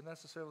place to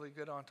necessarily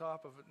get on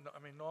top of it. I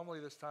mean, normally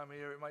this time of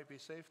year it might be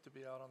safe to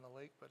be out on the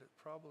lake, but it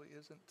probably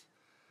isn't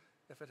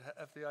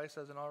if the ice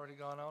hasn't already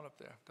gone out up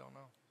there. Don't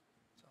know.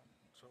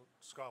 So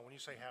Scott, when you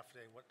say half a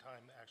day, what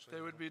time actually?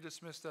 They would be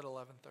dismissed at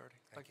 11:30,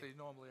 like you. they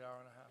normally are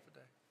on a half a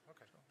day.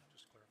 Okay,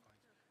 just clarifying.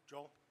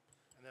 Joel,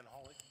 and then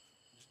Holly?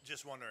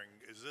 Just wondering,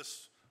 is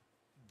this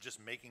just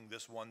making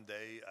this one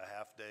day a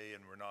half day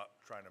and we're not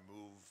trying to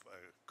move a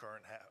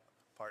current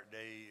part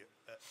day?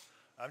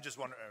 I'm just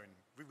wondering, I mean,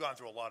 we've gone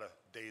through a lot of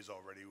days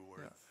already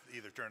where it's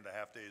either turned to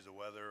half days of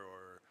weather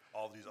or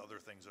all these other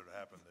things that have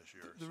happened this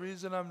year. The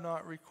reason I'm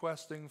not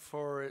requesting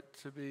for it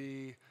to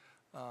be,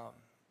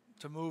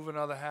 to move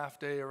another half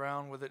day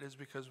around with it is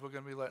because we're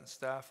gonna be letting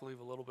staff leave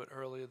a little bit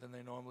earlier than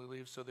they normally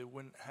leave, so they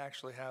wouldn't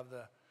actually have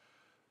the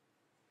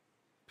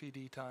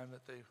PD time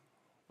that they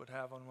would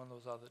have on one of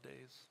those other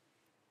days.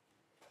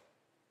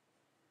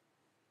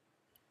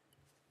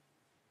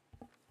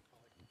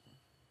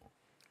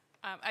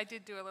 I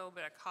did do a little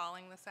bit of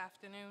calling this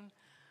afternoon.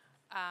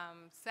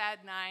 SAD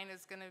 9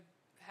 is going to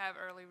have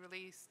early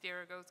release.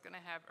 Dirigo's going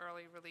to have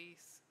early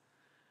release.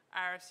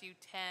 RSU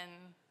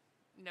 10,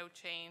 no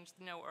change,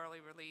 no early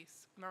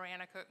release.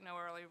 Maranacook, no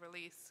early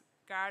release.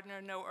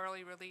 Gardner, no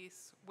early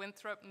release.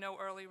 Winthrop, no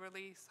early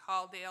release.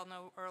 Halldale,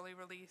 no early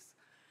release.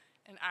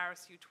 And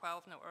RSU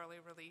 12, no early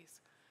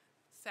release.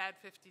 SAD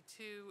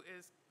 52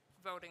 is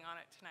voting on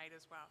it tonight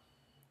as well.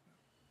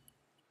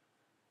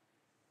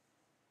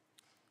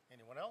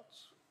 Anyone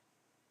else?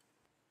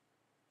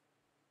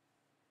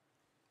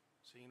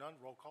 Seeing none,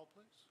 roll call,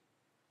 please.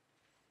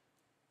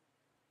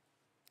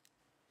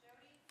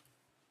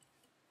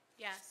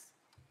 Yes.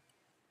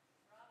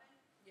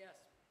 Yes.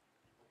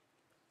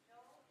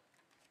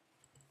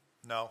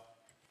 No.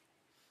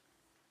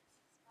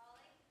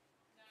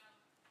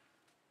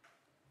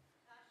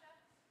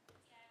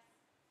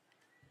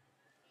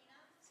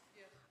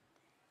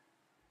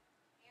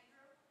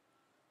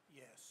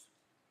 Yes.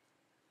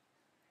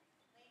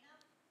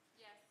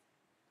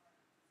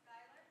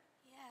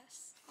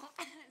 Yes.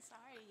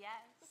 Sorry,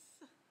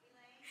 yes.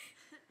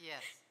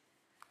 Yes.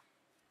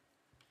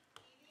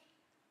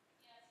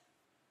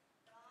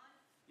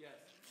 Yes.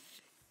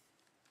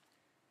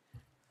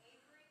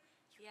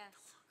 Yes.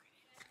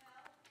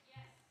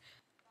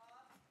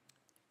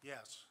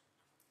 Yes.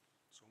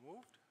 So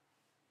moved.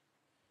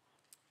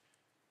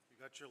 You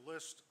got your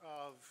list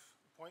of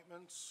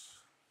appointments,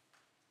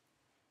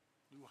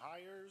 new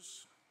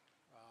hires.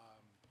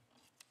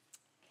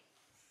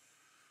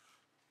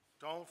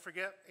 Don't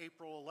forget,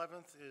 April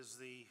 11th is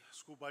the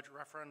school budget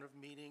referendum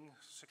meeting,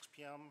 6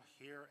 p.m.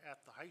 here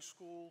at the high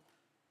school.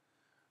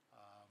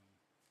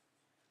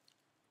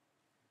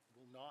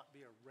 Will not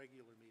be a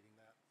regular meeting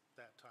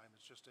that time.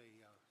 It's just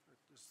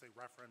it's a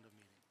referendum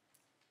meeting.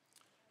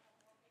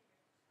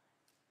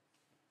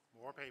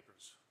 More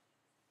papers.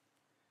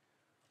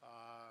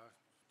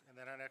 And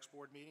then our next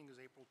board meeting is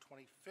April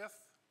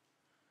 25th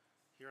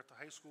here at the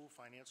high school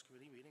finance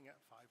committee meeting at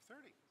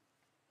 5:30.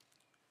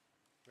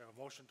 We have a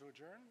motion to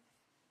adjourn.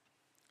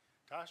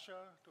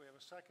 Tasha, do we have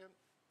a second?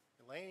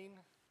 Elaine,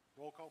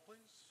 roll call,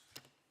 please.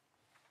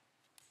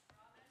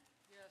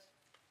 Yes.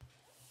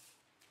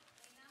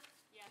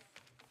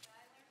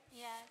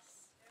 Yes.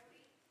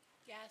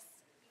 Yes.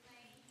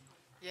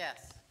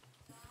 Yes.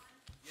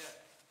 Yes.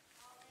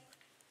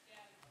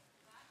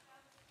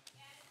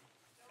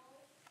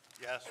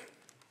 Yes.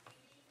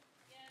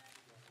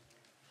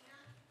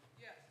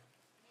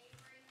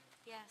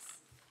 Yes.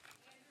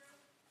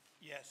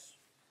 Yes.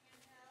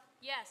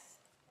 Yes.